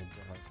of them is a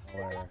different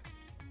color.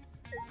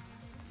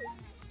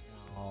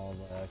 Oh,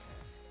 but okay.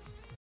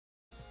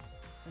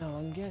 So, So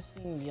I'm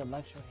guessing the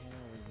electro hammer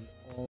was the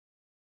only.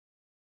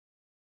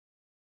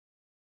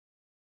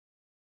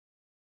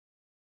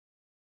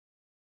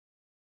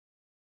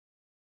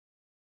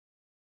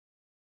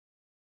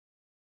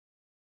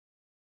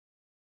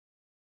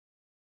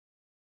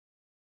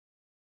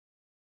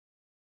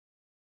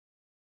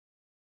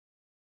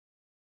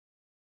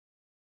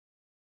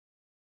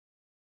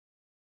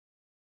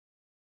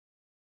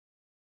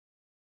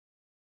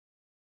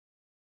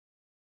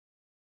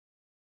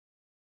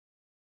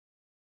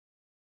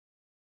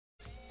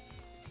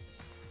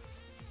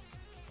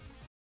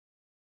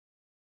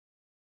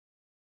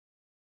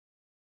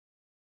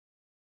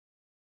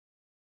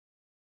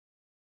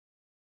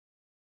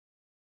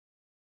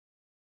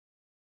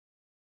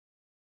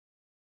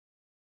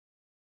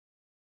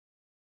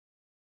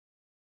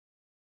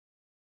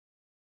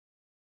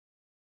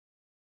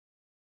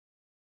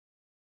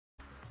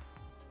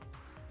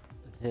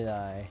 Did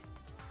I?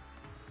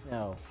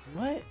 No.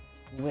 What?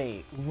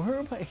 Wait, where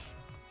am I?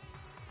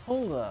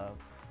 Hold up.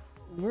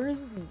 Where's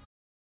the.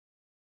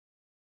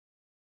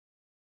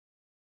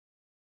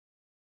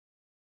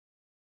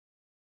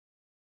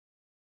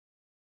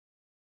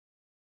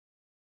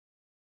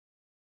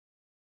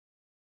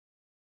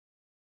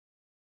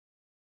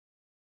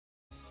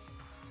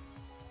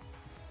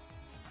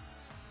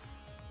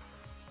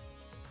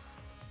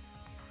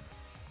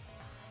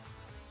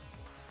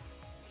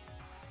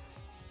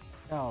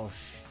 Oh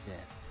shit.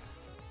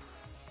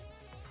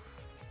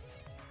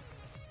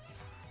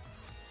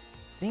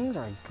 Things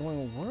are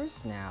going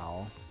worse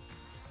now.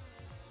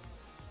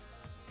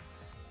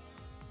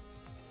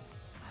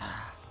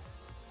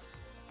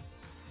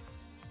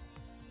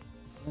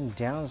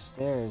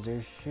 Downstairs,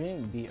 there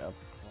shouldn't be a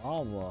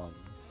problem.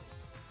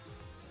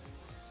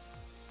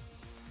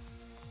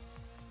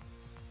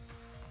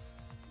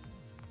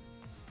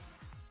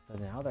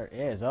 But now there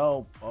is.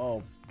 Oh,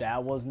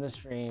 that wasn't the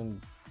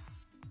stream.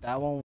 That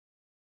one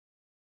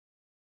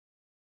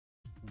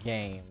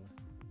game.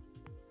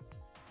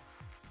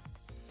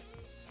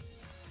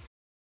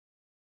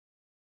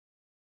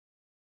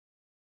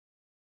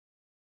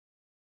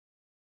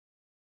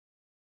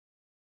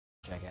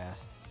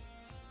 Jackass.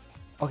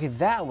 Okay,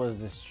 that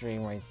was the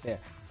stream right there.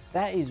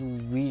 That is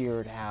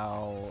weird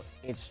how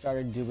it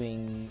started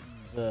doing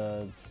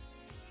the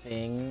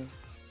thing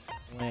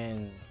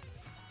when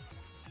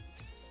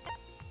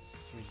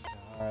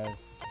Sahara's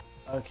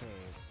okay,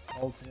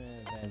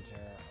 Ultimate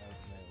Adventure,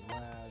 Ultimate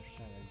Lab,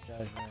 Shattered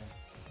Judgment,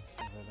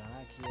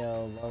 Zanakio,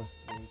 Lost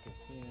City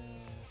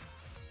Casino,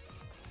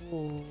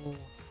 cool.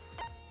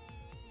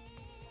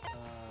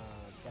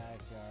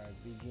 Backyard,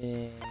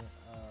 beginning of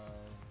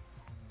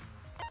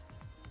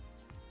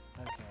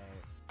okay.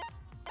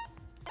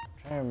 I'm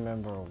trying to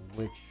remember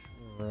which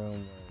room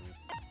was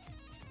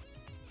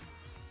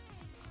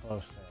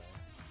close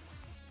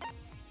to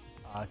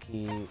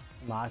Aki,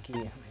 Maki.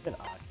 I said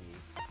Aki.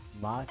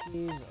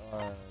 Maki's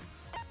are,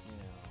 you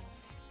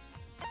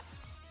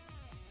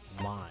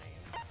know, mine.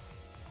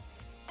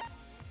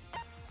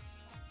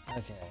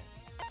 Okay.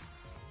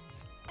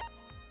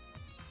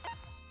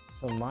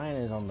 So mine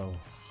is on the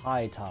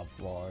high top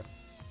floor.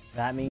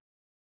 That means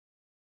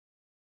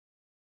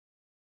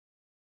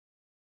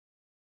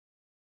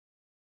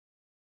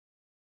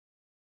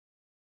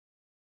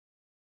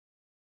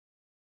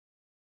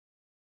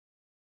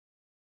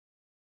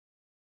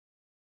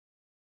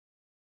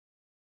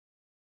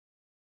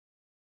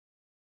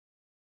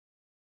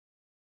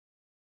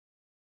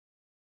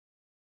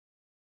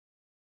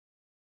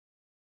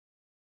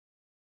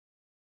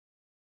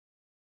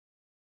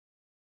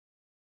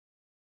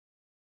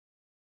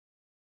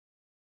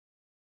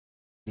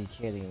be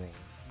kidding me.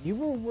 You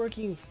were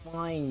working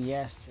fine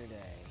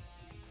yesterday.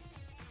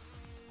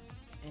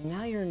 And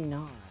now you're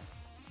not.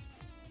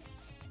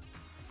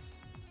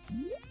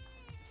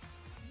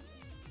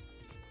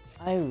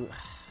 I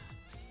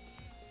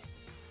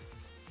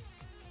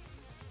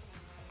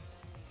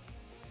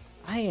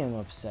am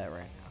upset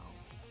right now.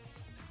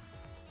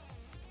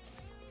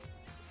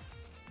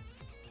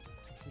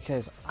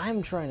 Because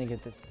I'm trying to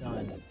get this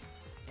done.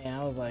 And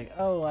I was like,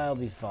 oh, I'll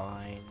be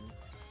fine.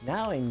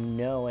 Now I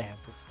know I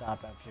have to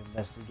stop after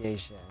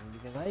investigation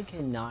because I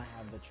cannot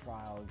have the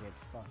trial get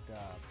fucked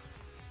up.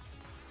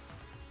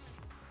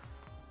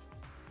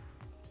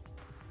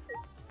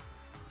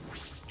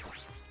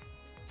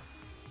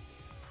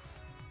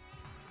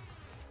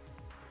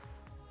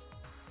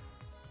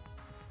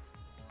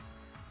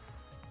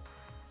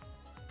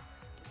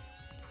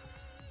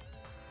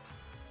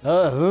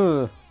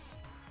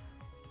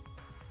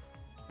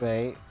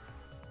 Wait.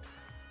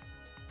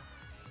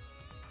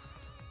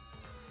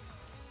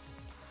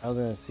 I was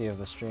gonna see if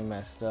the stream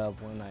messed up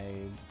when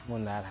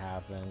that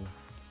happened.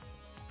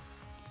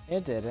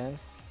 It didn't.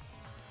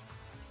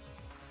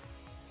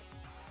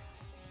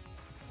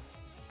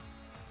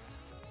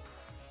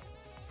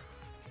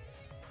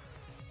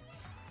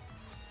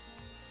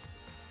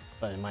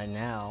 But it might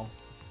now.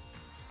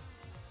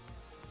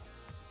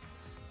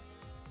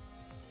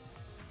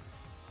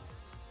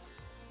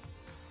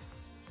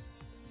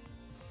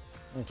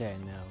 Okay,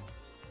 no.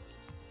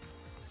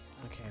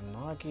 Okay,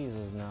 Maki's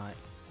was not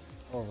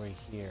over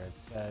here.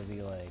 It's gotta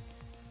be like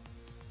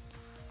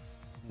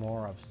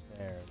more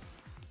upstairs.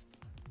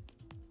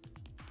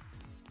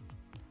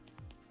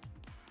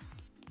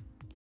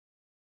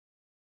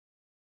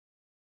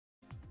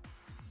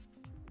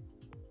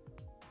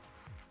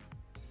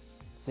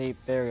 See,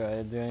 there we go,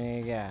 it's doing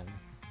it again.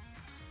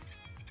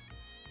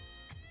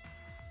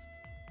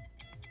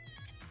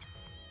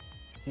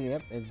 See,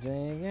 yep, it's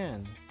doing it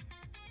again.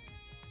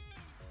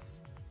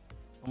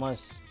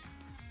 Unless,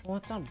 well,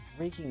 it's not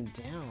breaking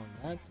down.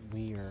 That's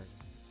weird.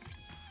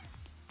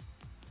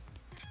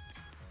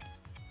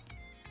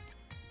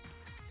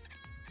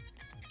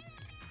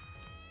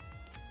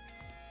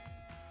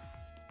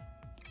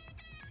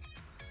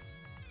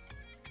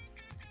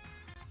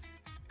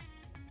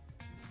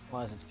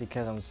 Unless it's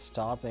because I'm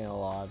stopping a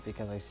lot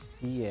because I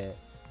see it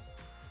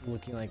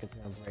looking like it's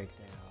gonna break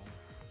down.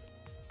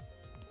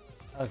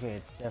 Okay,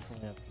 it's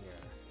definitely up here.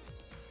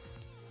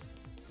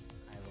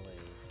 I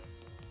believe.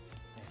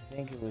 I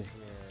think it was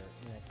here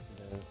next to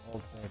the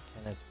ultimate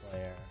tennis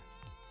player.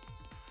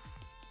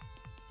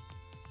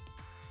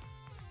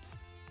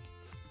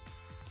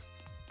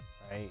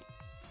 Right?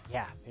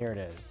 Yeah, here it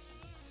is.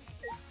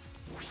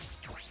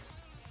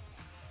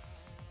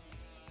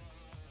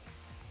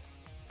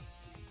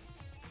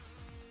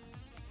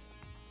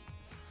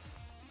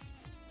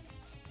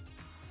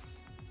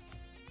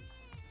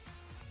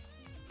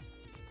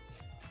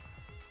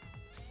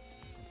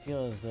 I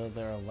feel as though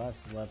there are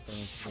less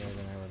weapons here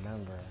than I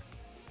remember.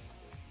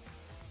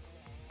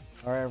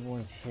 Alright,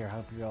 everyone's here.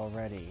 Hope you're all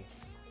ready.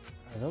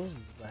 Are those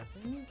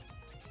weapons?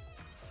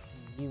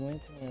 See, you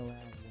went to my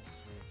lab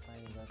yesterday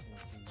finding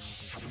weapons to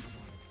use against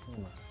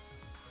Monokuma.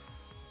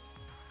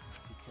 It's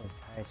because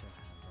Kaito had them.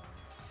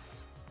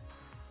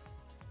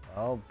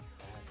 Well,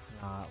 that's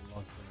not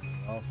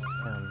looking well for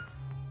him.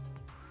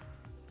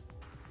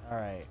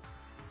 Alright.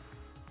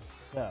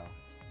 So.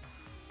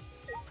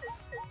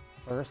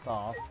 First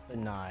off, the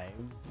knives,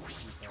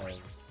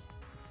 because,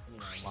 you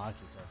know,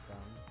 Maki took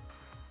them.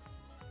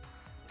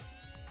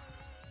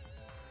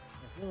 I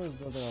feel as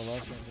though there are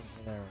less weapons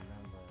than I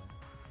remember.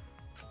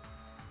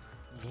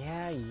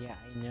 Yeah, I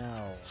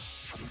know.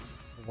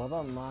 But what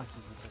about Maki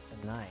who took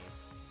the knife?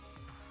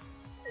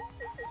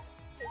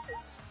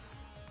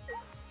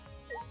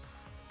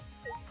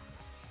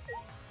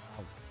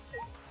 Oh,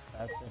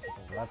 that's it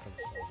for the weapon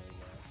shield, I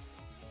guess.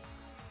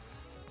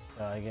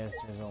 So I guess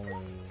there's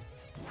only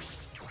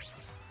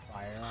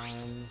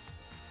firearms.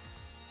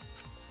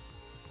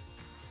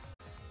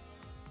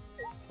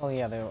 Oh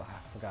yeah, I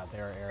forgot they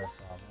were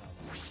airsoft.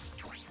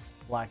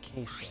 Black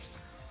casing.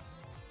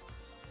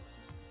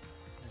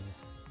 As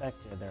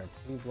suspected, there are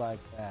 2 black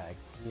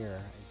bags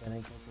here,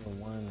 identical to the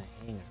one in the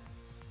hangar.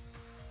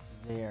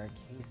 They are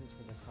cases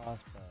for the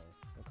crossbows.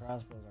 The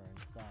crossbows are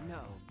inside.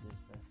 No. They're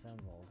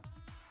disassembled.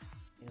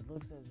 It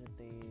looks as if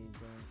they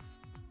don't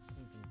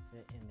even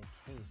fit in the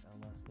case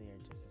unless they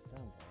are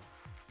disassembled.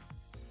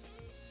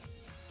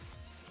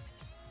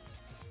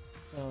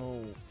 So,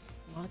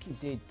 Maki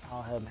did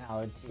tell him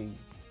how to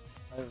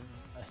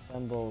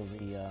assemble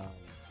the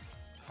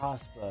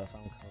crossbow, if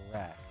I'm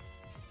correct.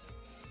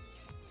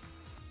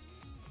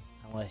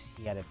 Unless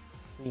he had it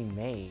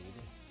pre-made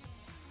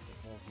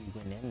before he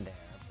went in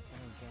there. But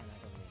then again, that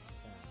doesn't make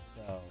sense.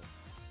 So,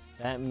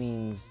 that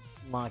means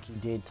Maki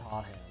did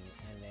taught him,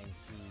 and then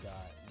he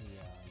got the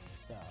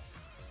stuff.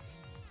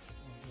 It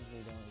seems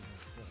they don't even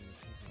fit in the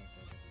case unless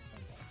they're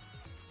disassembled.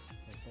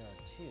 But there are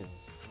 2.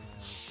 And I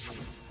was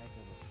really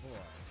Kaito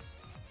before.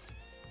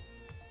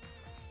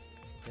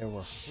 There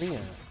were 3 of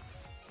them.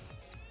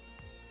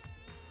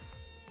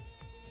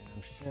 And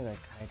I'm sure that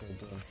Kaito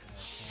didn't have a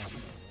crossbow.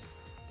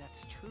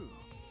 That's true.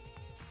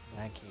 In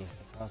that case,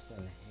 the crossbow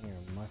in the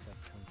hangar must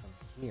have come from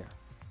here.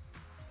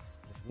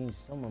 Which means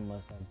someone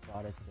must have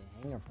brought it to the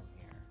hangar from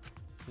here.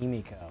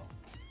 Himiko.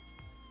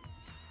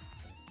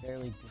 It's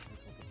fairly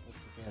difficult to put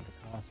together the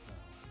crossbow.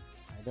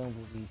 I don't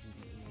believe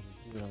you'd be able to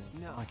do it unless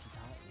Maki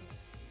taught me.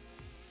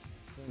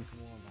 I'll think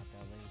more about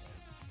that later.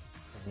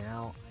 For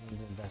now, I need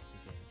to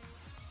investigate.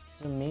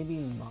 So maybe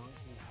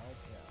Maki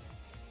helped him,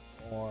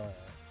 or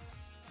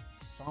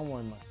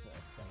someone must have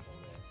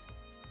assembled it.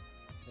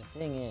 The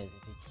thing is,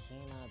 if it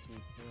cannot be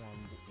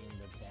formed in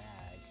the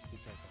bag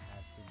because it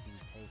has to be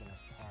taken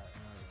apart in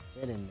order to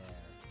fit in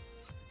there,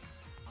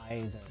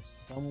 either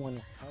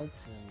someone helped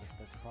him with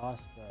the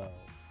crossbow,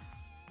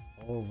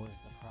 or was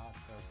the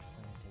crossbow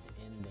planted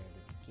in there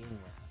to begin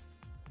with?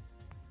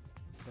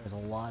 There's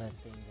a lot of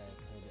things that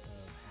could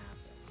have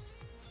happened.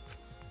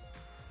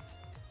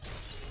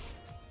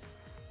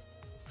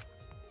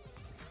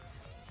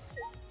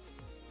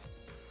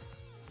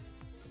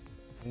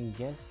 I'm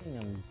guessing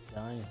I'm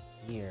done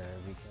here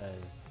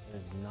because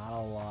there's not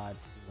a lot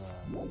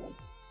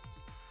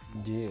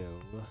to do.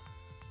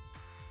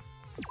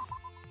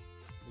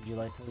 Would you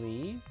like to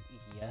leave?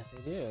 Yes, I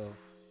do.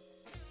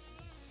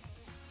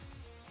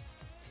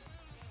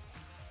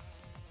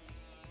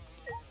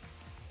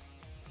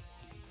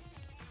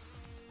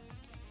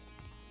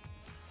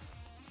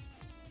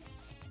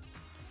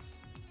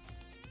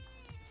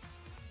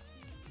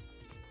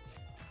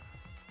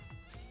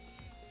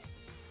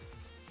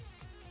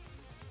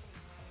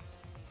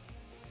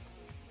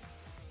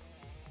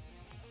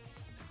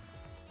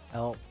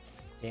 Oh,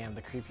 damn,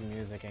 the creepy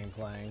music ain't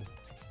playing.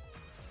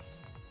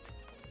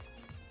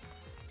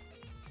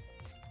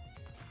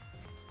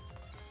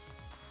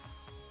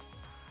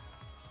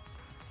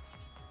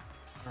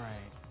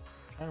 Alright,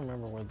 trying to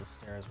remember where the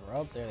stairs were.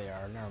 Oh, there they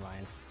are, never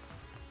mind.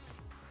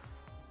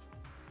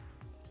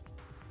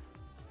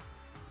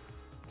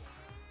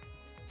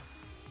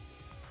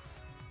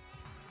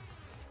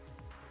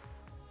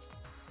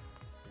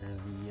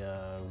 There's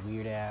the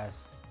weird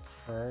ass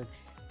church.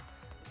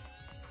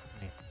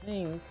 I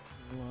think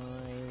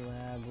my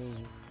lab was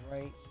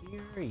right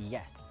here.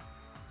 Yes.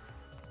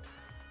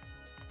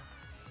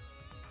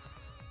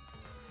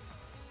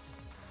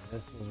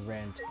 This was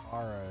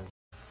Rantara,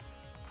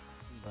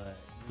 but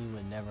you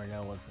would never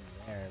know what's in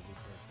there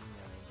because he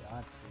never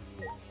got to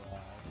you.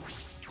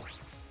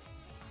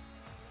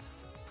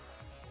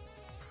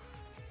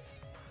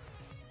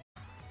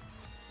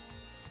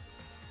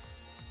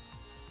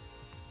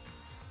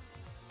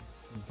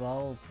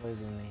 Bottle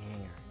poison in the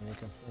hangar, and they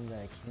confirmed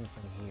that it came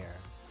from here.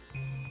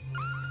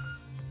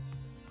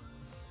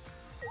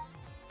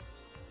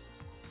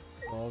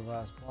 Small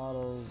glass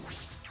bottles,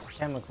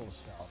 chemical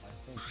shelf. I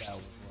think that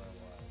was where it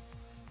was.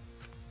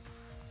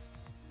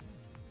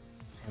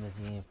 I haven't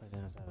seen any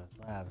poison outside of this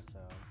lab, so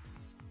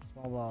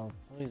small bottle of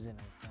poison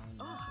I found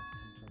must have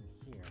come from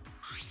here.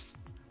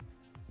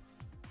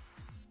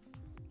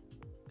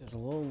 There's a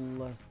little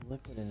less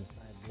liquid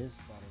inside this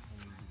bottle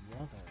than the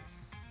others.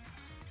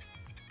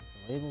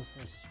 The label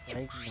says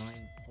strike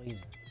 9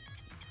 poison.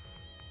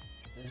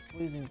 This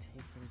poison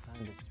takes some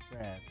time to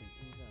spread, but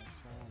even a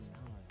small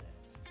amount of it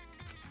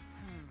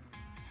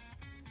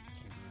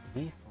can be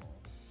lethal.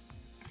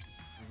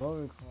 Although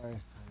it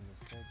requires time to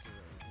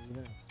circulate,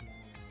 even a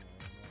small amount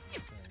will result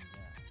in certain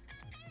death.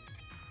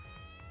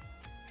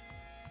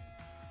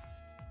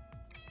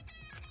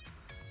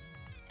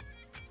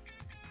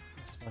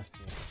 This must be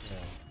a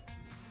kill.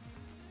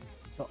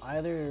 So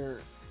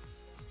either,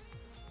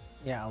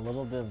 yeah, a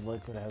little bit of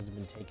liquid has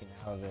been taken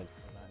out of it,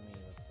 so that means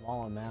a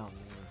small amount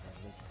means that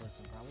this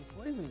person probably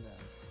poisoned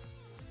them.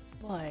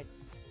 But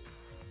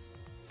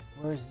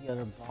where's the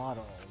other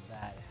bottle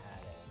that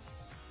had it?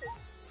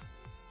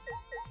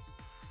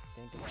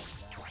 Think about that.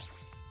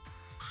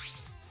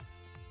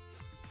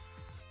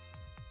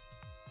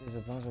 There's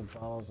a bunch of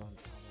bottles on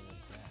top of the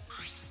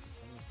desk. Did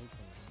someone take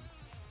them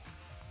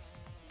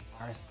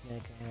out?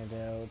 Arsenic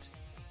antidote,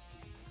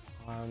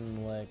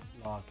 harmlick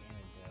lock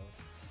antidote,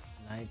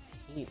 Knight's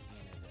hate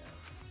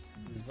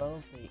antidote. These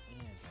bottles say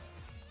antidote.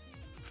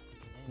 I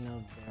didn't know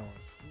they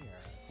were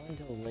here. According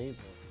to the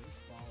labels, each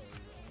bottle is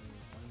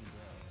only one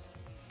dose.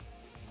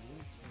 And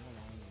each one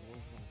only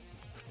works on a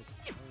specific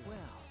poison.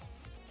 Well,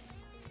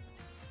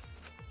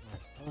 I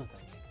suppose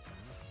that makes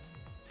sense.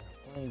 There are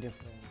plenty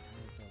different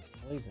kinds of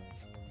poison,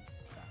 so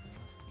that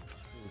must be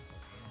true for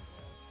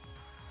antidotes.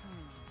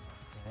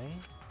 Okay.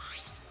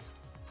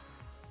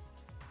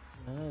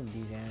 None of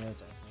these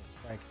antidotes are for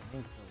strike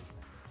 9 poison.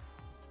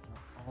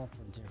 They're all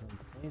for different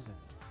poisons.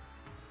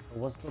 But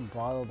what's the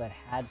bottle that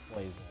had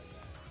poison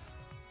then?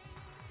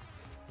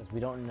 Because we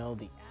don't know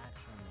the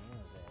actual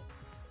name of it.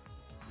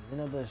 Even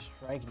though there's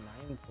strike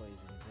 9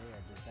 poison there,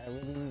 does that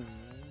really mean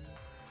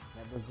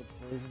that was the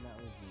poison that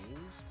was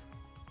used?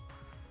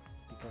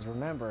 Because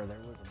remember,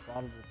 there was a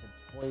bottle that said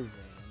poison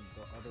and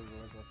the other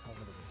words were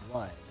covered in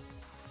blood.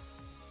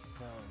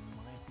 So it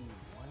might be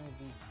one of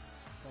these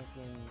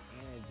fucking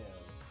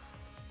antidotes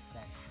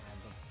that had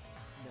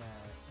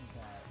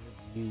that was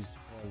used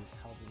for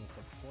helping with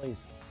the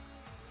poison.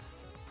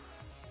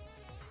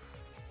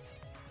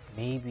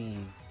 Maybe,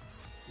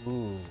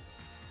 ooh,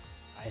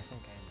 I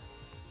think I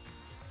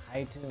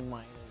know. Kaito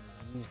might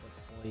have used a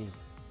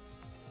poison,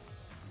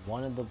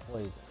 one of the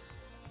poisons,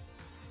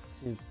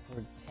 to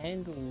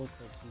pretend to look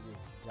like he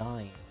was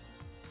dying,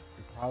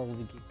 to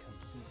probably get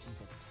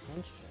Kokichi's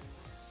attention.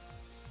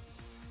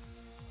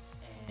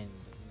 And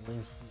when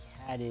he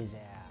had his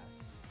ass,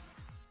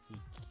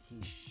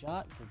 he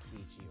shot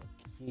Kokichi, or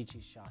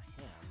Kokichi shot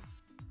him,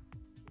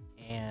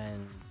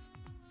 and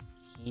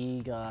he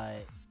got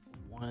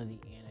one of the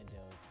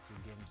antidotes to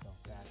get himself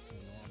back to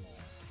normal,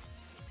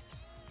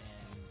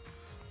 and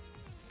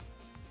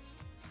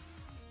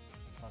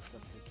fucked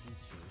up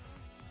Kokichi.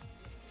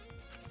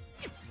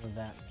 What does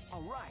that mean?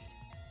 alright.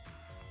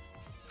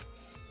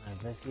 I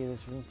investigated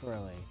this room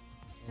thoroughly,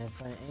 and I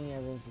find any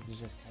evidence that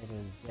suggests Kaito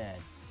is dead.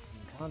 On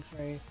the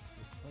contrary,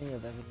 there's plenty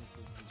of evidence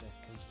to suggest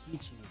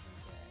Kokichi isn't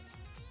dead.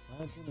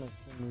 Monokuma is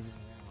still moving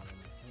around, and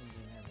the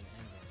killing hasn't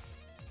ended.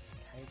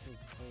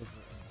 Kaito's clothes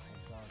were in the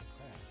hydraulic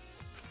press.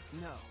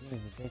 No. He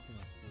was the victim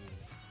must be.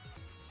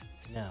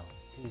 No,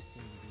 it's too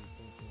soon to be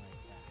thinking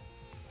like that.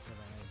 If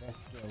I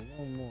investigate a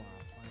little more,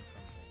 I'll find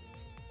something.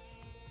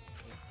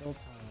 There's still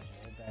time I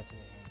should head back to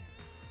the hangar.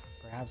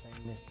 Perhaps I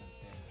missed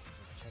something.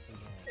 I'll check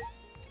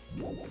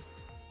again.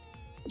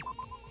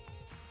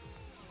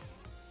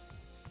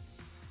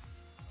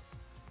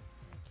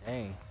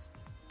 Okay.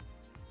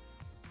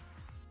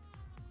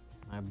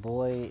 My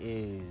boy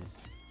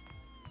is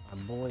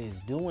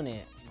doing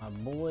it. My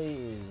boy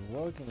is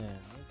working it.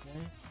 Okay.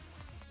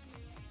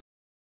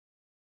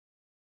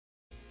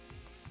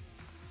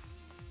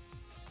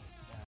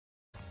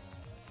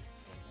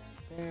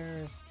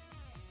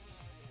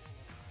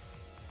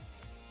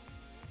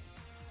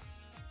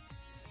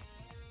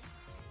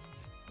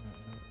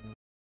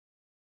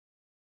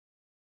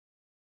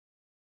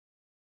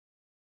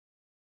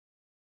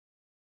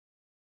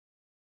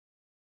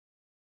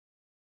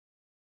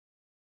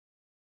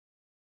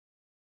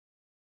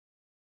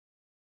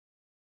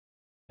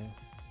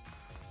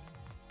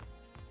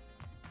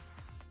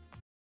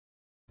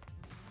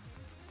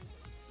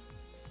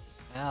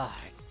 Ah,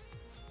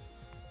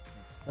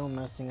 it's still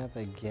messing up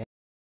again.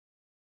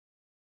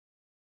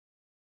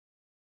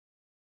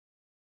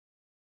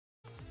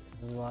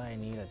 This is why I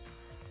need to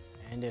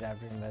end it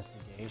after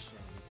investigation,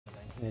 because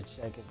I need to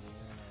check if the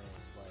internet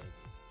is like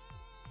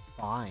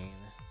fine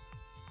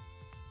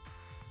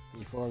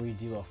before we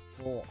do a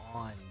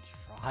full-on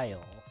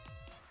trial.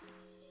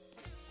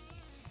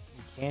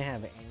 We can't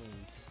have any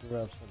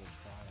screw-ups for the trial.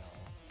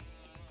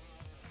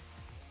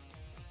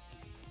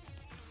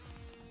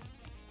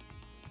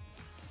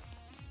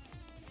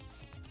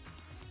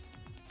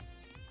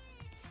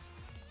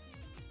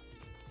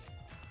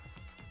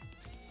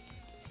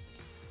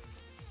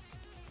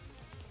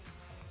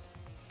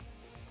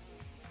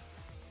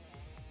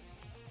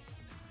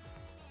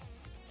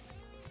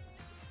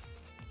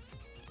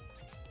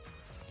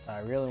 I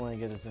really want to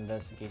get this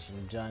investigation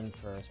done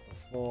first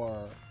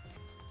before,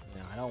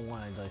 I don't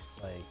want to just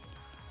like,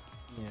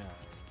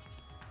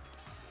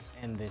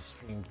 end this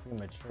stream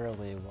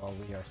prematurely while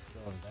we are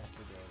still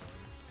investigating.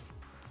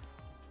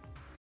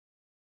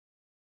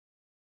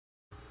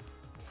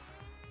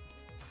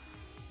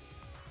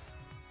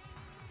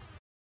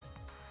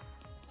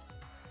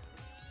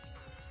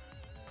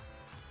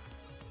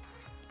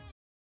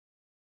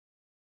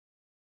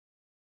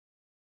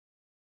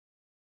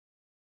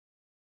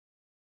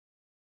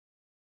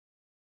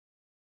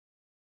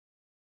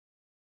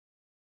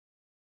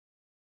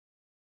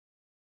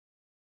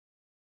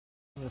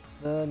 With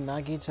the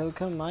Nagito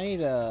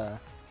Kamaida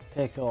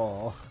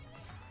pickle.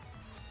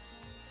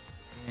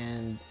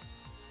 And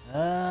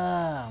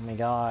oh my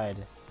god.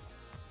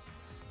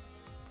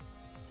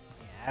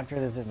 Yeah, after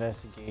this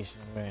investigation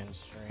I'm going to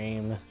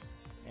stream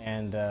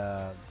and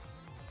have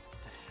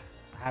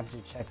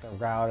to check the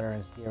router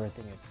and see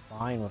everything is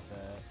fine with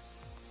it.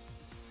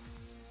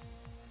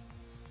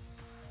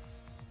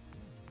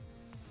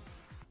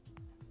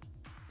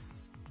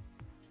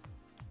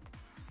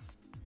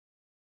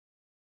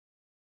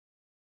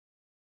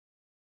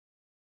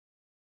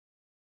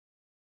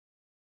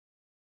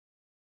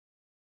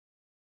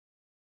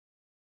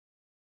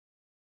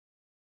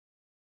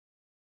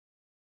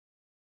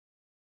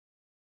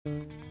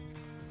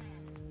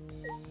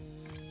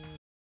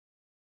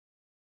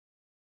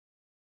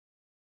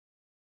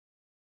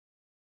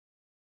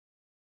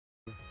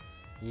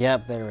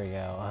 Yep, there we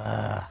go.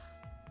 Ugh.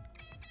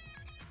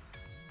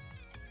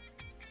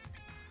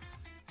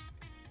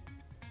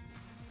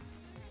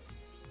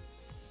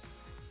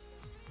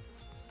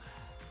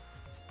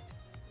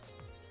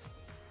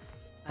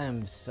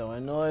 I'm so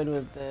annoyed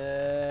with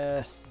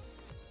this.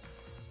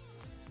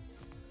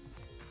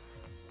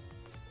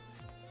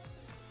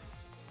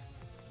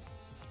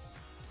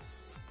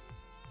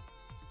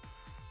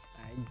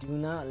 I do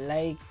not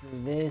like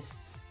this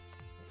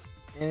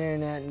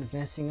internet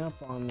messing up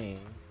on me.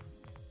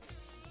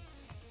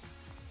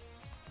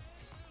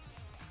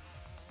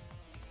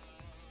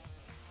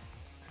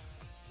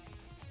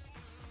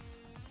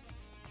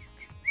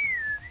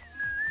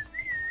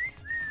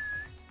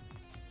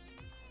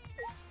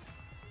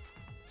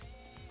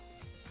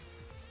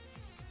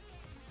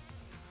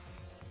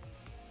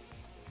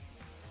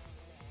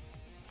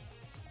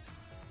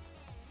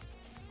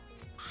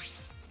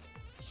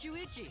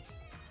 Shuichi!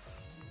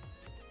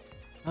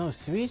 Oh,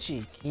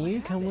 Suichi, can you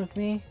come with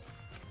me?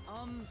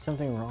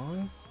 Something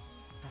wrong?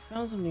 I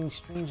found something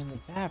strange in the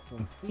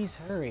bathroom. Please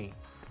hurry.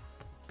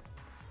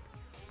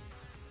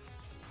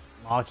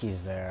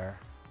 Maki's there.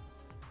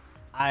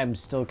 I'm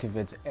still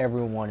convinced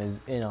everyone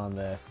is in on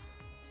this.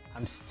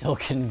 I'm still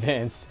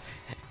convinced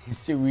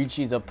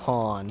Suichi's a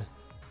pawn.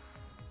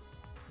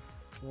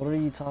 What are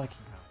you talking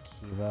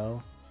about,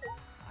 Kibo?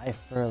 I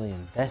thoroughly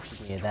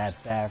investigated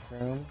that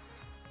bathroom.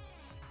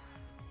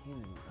 You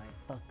might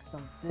fuck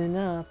something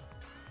up.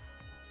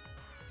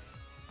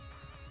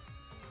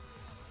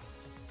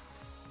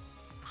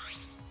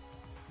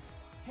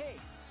 Hey!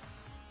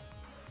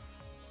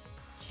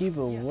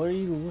 Kibo, Yes. what are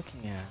you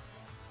looking at?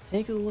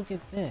 Take a look at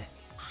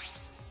this.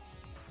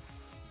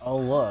 Oh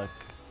look.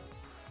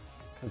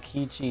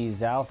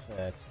 Kokichi's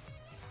outfit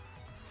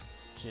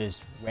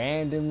just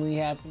randomly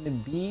happened to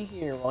be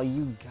here while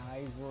you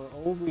guys were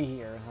over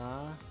here,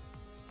 huh?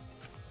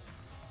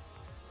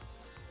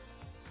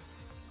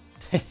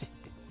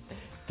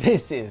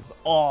 This is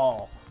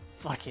all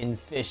fucking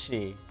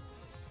fishy.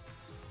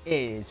 It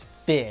is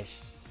fish.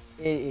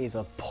 It is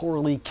a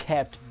poorly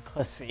kept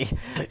pussy.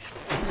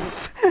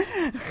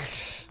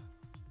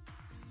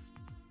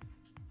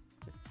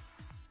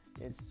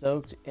 It's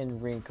soaked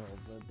and wrinkled,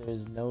 but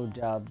there's no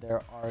doubt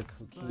there are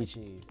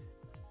kokichis.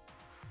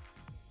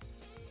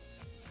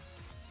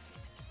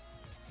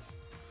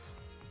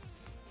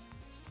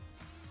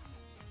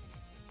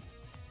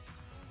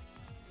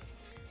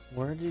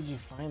 Where did you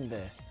find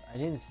this? I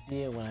didn't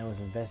see it when I was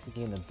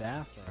investigating the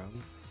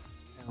bathroom.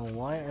 And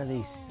why are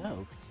they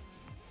soaked?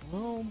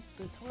 Well,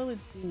 the toilet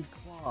seemed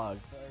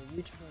clogged, so I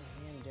reached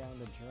my hand down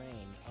the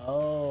drain.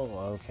 Oh,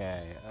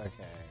 okay.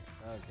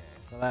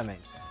 So that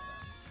makes sense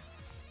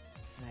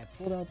then. And I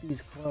pulled out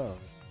these clothes.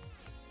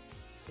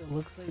 It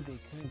looks like they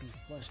couldn't be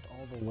flushed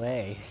all the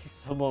way.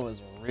 Someone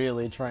was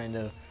really trying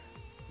to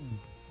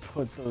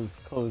put those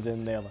clothes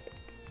in there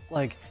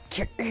like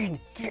get in,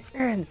 get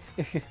in.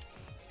 Couldn't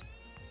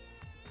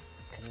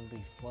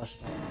be flushed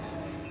out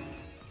away.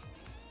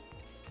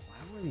 Why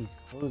were these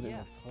clothes in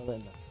the toilet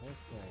in the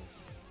first place?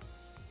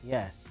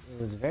 Yes, it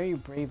was very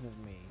brave of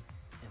me,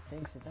 and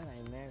thanks to that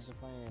I managed to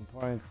find an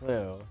important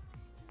clue.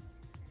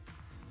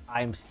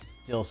 I'm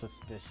still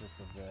suspicious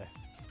of this.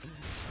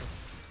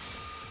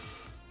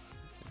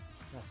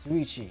 Now,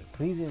 Suichi,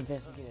 please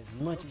investigate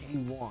as much as you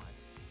want.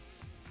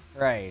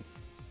 Right.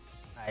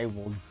 I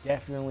will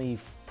definitely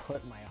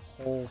put my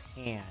whole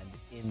hand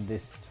in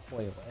this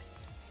toilet.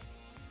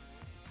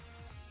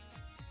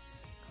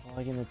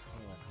 Clogging the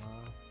toilet,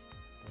 huh?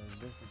 But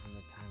this isn't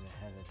the time to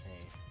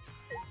hesitate.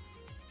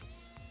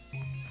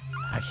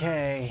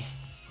 Okay.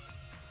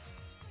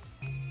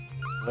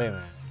 Wait a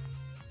minute.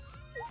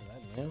 Is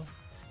that new?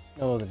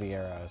 No, those are the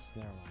arrows.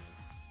 Never mind.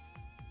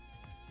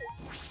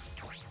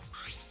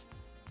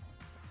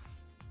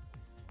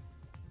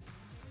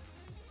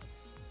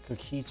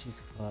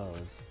 Kokichi's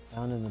clothes,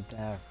 found in the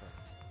bathroom.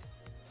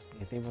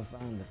 If they were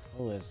found in the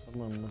toilet,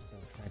 someone must have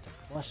tried to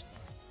flush them.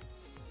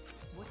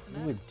 What's the Who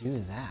matter? would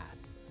do that?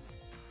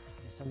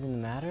 Is something the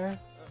matter?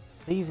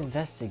 Please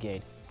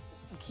investigate.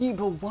 Okay,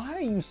 but why are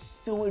you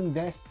so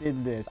invested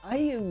in this? I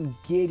am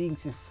getting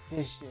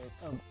suspicious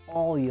of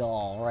all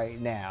y'all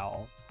right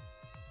now.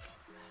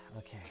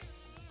 Okay.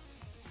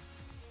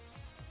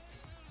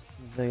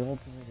 The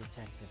ultimate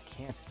detective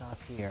can't stop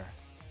here.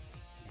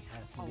 This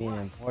has to be an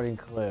important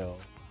clue.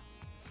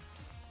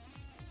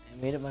 I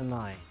made up my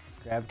mind.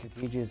 Grab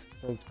Kokichi's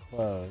soaked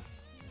clothes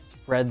and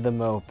spread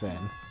them open.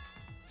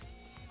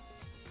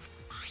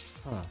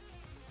 Huh.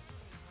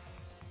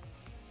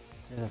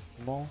 There's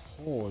a small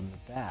hole in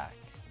the back.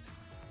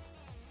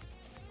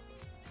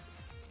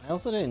 I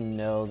also didn't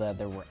know that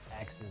there were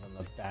X's on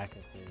the back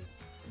of his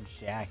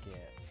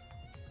jacket.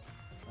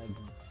 Like,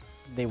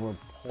 they were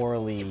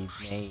poorly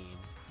made.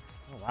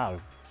 Oh wow,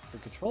 the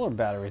controller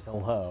battery's so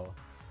low.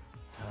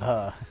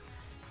 And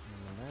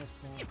another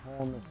small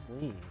hole in the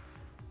sleeve.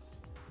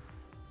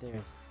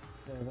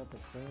 They're about the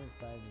same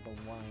size as the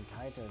one in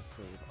Kaito's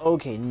sleeve.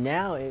 Okay,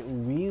 now it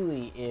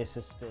really is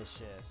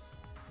suspicious.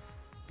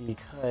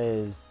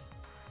 Because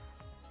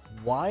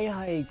why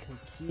hide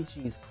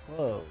Kokichi's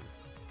clothes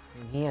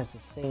when he has the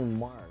same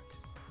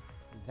marks?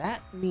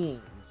 That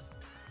means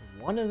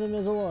one of them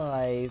is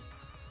alive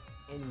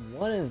and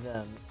one of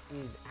them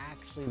is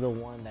actually the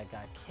one that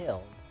got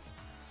killed.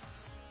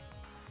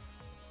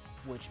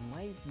 Which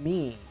might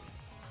mean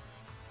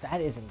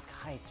that isn't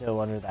Kaito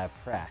under that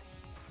press.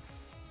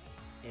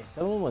 If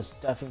someone was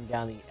stuffing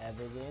down the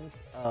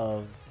evidence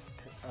of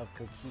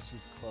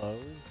Kokichi's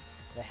clothes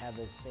that have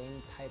the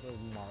same type of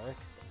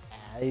marks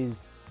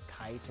as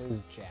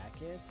Kaito's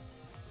jacket,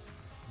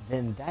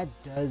 then that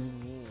does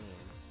mean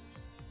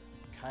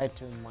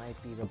Kaito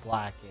might be the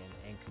Blackened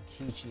and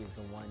Kokichi is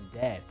the one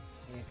dead.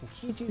 And if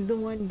Kokichi's the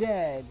one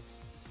dead,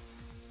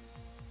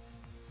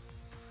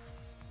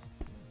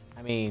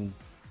 I mean,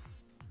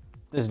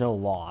 there's no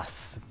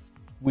loss.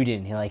 We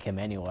didn't like him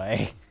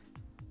anyway.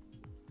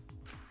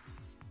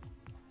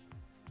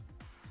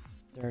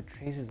 There are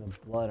traces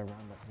of blood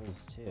around the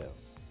holes too.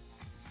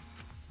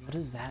 What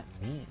does that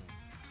mean?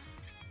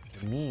 It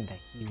could mean that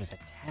he was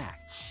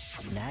attacked.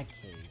 In that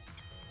case,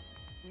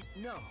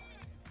 No.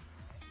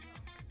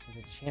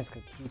 there's a chance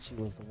Kokichi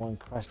was the one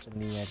crushed in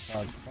the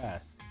cloud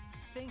press.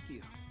 Thank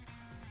you.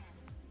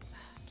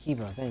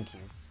 Kiba, thank you.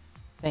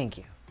 Thank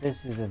you.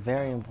 This is a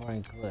very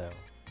important clue.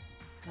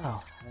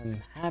 Oh,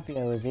 I'm happy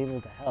I was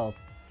able to help,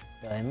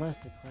 but I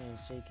must decline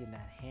shaking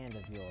that hand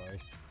of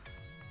yours.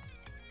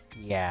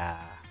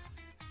 Yeah.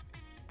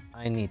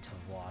 I need to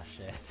wash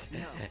it.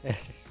 No.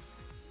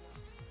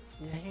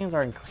 Your hands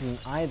aren't clean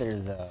either,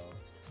 though.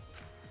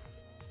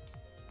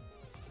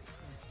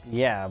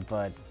 Yeah,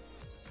 but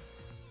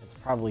it's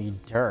probably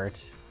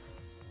dirt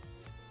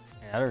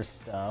and other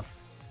stuff.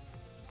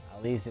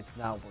 At least it's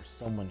not where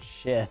someone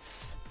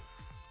shits.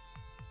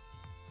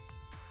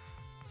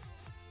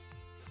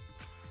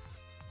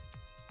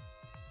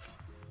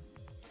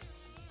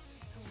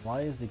 And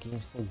why is the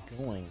game still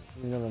going,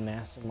 even though the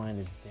mastermind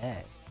is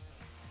dead?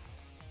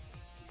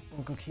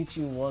 Well,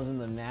 Kokichi wasn't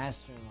the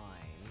mastermind.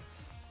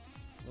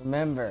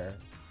 Remember,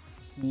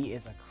 he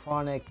is a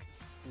chronic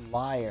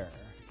liar.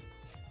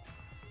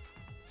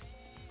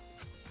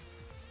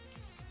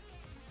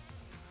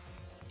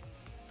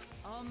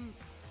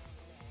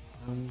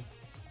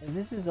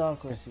 This is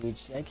awkward,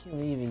 Suichi. I can't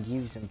leave and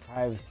give you some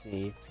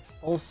privacy.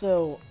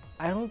 Also,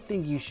 I don't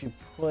think you should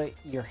put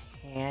your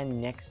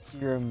hand next to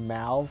your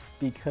mouth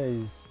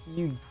because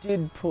you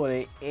did put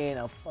it in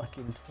a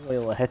fucking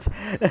toilet.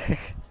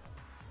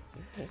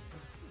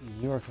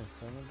 You are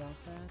concerned about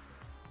that?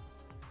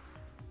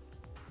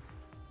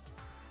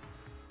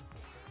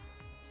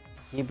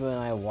 Kiba and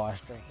I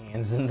washed our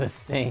hands in the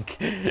sink.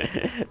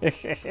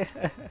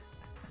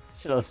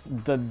 Should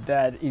have done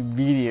that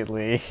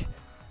immediately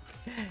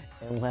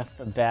and left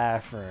the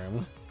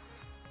bathroom.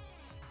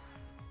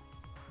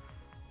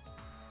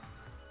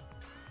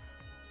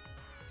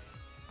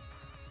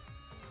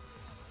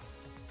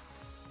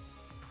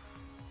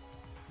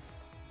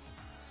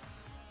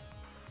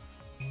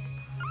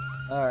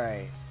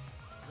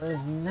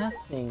 There's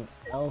nothing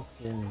else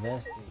to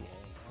investigate.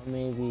 Or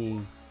maybe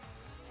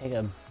take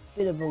a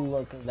bit of a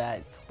look at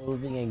that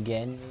clothing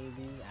again,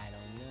 maybe? I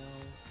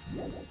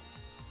don't know.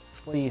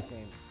 What do you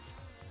think?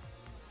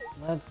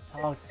 Let's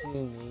talk to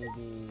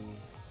maybe,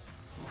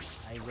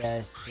 I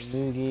guess,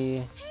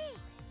 Samugi.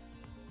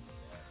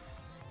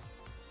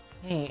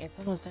 Hey, it's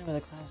almost time for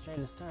the class try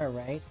to start,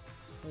 right?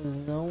 Was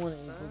no one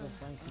able to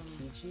find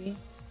Kokichi?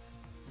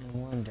 I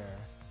wonder.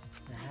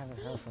 I haven't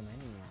heard from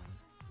anyone.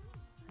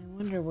 I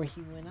wonder where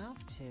he went off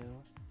to.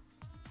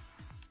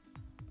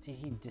 Did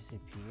he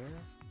disappear?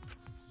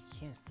 He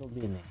can't still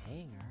be in the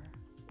hangar.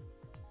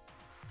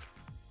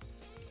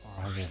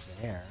 Or over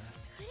there.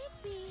 Could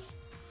it be?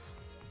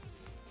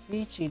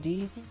 Kokichi, do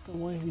you think the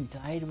one who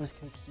died was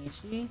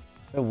Kokichi?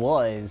 It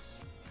was.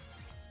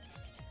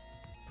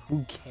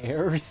 Who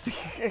cares?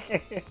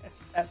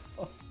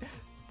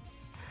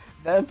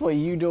 That point,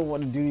 you don't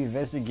want to do the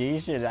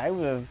investigation. I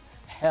would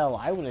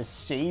have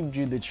saved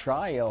you the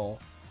trial.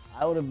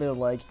 I would have been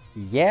like,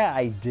 yeah,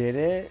 I did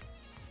it.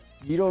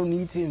 You don't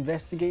need to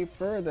investigate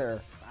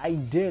further. I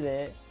did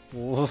it.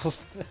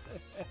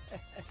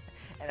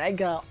 And I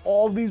got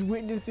all these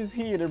witnesses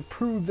here to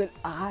prove that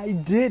I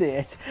did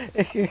it.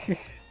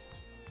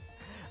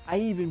 I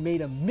even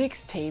made a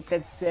mixtape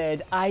that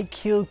said, I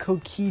killed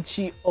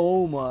Kokichi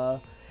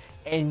Oma.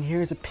 And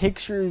here's a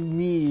picture of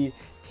me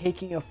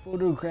taking a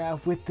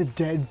photograph with the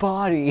dead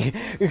body.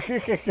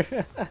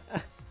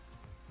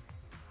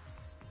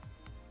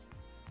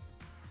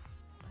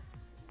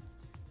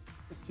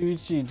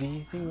 Suchi, do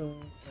you think...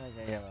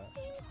 Okay,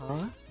 huh?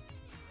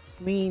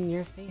 I mean,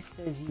 your face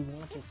says you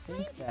want to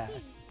think that.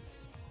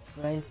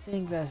 But I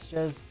think that's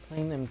just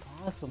plain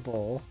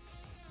impossible.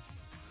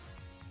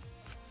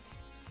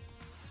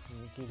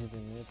 Yuki's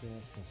been manipulating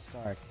us from the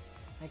start.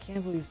 I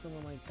can't believe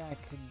someone like that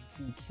could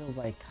be killed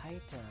by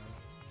Kaito.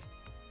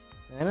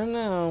 I don't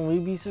know,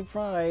 we'd be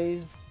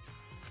surprised.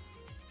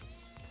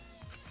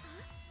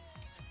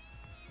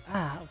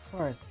 Ah, of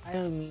course, I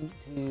don't mean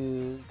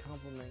to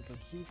compliment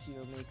Kokichi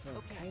or make fun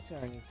of Kaito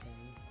or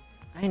anything.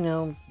 I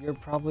know, you're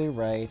probably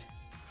right.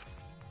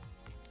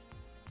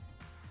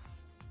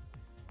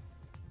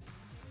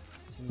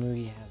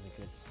 Samugi has a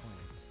good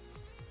point.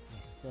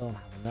 I still don't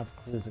have enough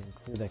clues to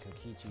conclude that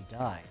Kokichi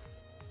died.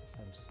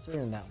 I'm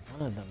certain that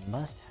one of them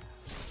must have.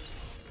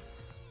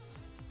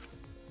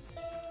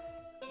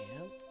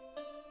 Yep.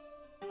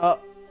 Oh.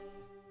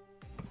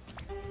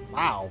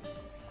 Wow.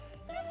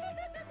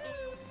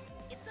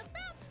 It's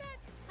about that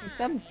time. It's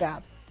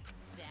about.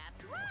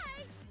 That's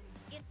right.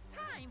 It's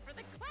time for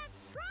the class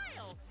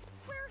trial,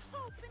 where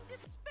hope and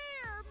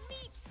despair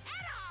meet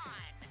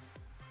head-on.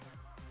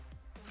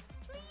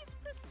 Please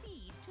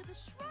proceed to the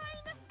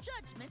Shrine of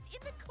Judgment in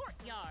the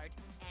courtyard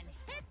and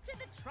head to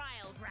the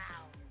trial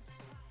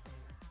grounds.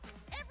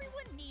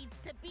 Everyone needs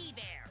to be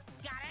there.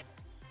 Got it?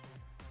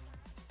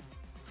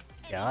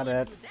 Got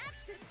Anyone it. who's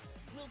absent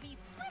will be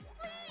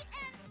swiftly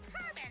and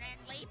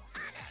permanently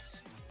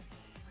punished.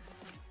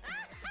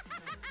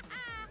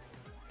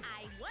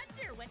 I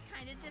wonder what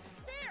kind of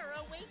despair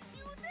awaits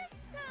you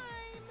this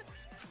time.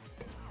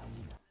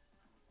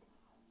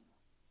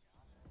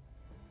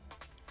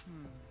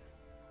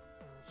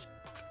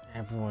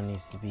 Everyone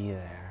needs to be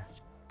there.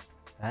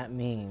 That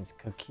means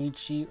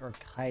Kokichi or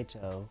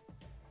Kaito,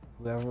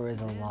 whoever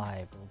is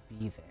alive, will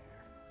be there.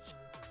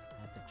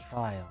 At the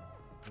trial,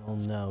 we'll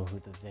know who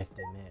the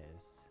victim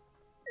is.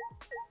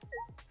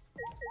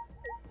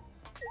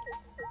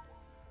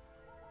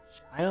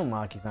 I know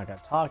Maki's not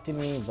gonna talk to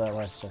me, but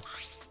let's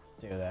just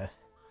do this.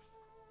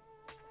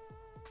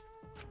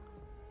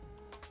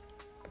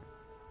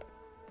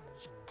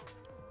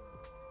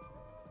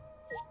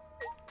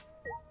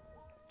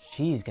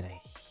 She's gonna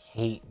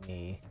hate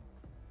me.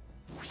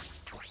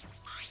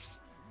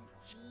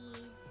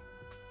 Jeez.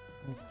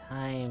 It's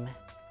time.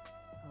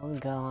 I'll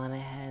go on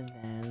ahead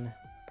then.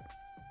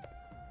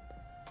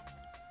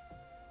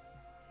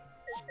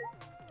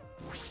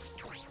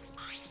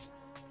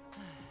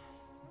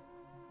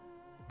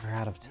 We're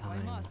out of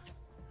time.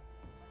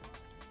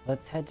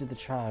 Let's head to the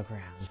trial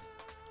grounds.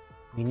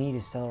 We need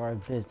to settle our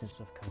business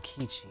with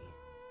Kokichi.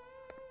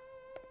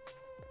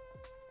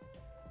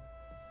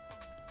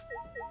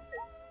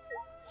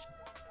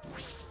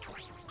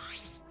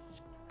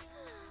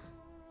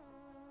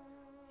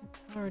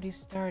 It's already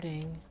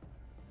starting.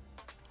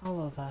 All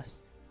of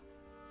us.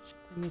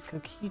 That means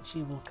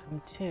Kokichi will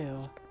come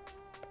too.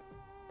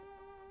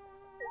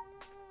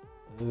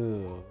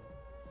 Ooh.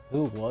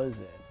 Who was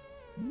it?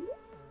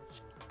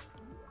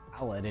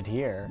 I'll edit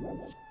here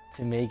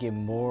to make it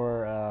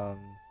more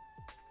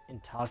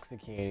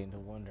intoxicating to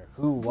wonder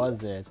who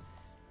was it.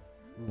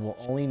 We will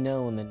only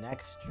know in the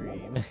next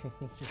stream.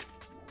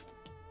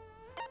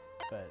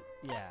 But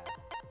yeah,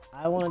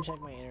 I want to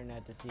check my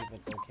internet to see if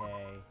it's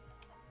okay.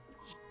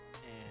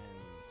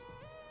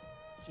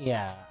 And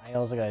yeah, I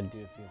also gotta do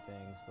a few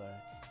things,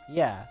 but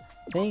yeah,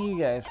 thank you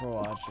guys for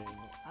watching.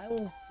 I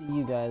will see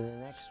you guys in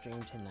the next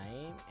stream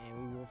tonight, and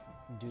we will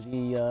do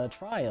the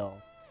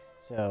trial.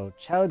 So,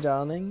 ciao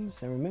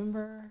darlings, and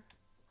remember,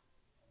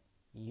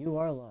 you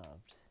are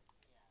loved.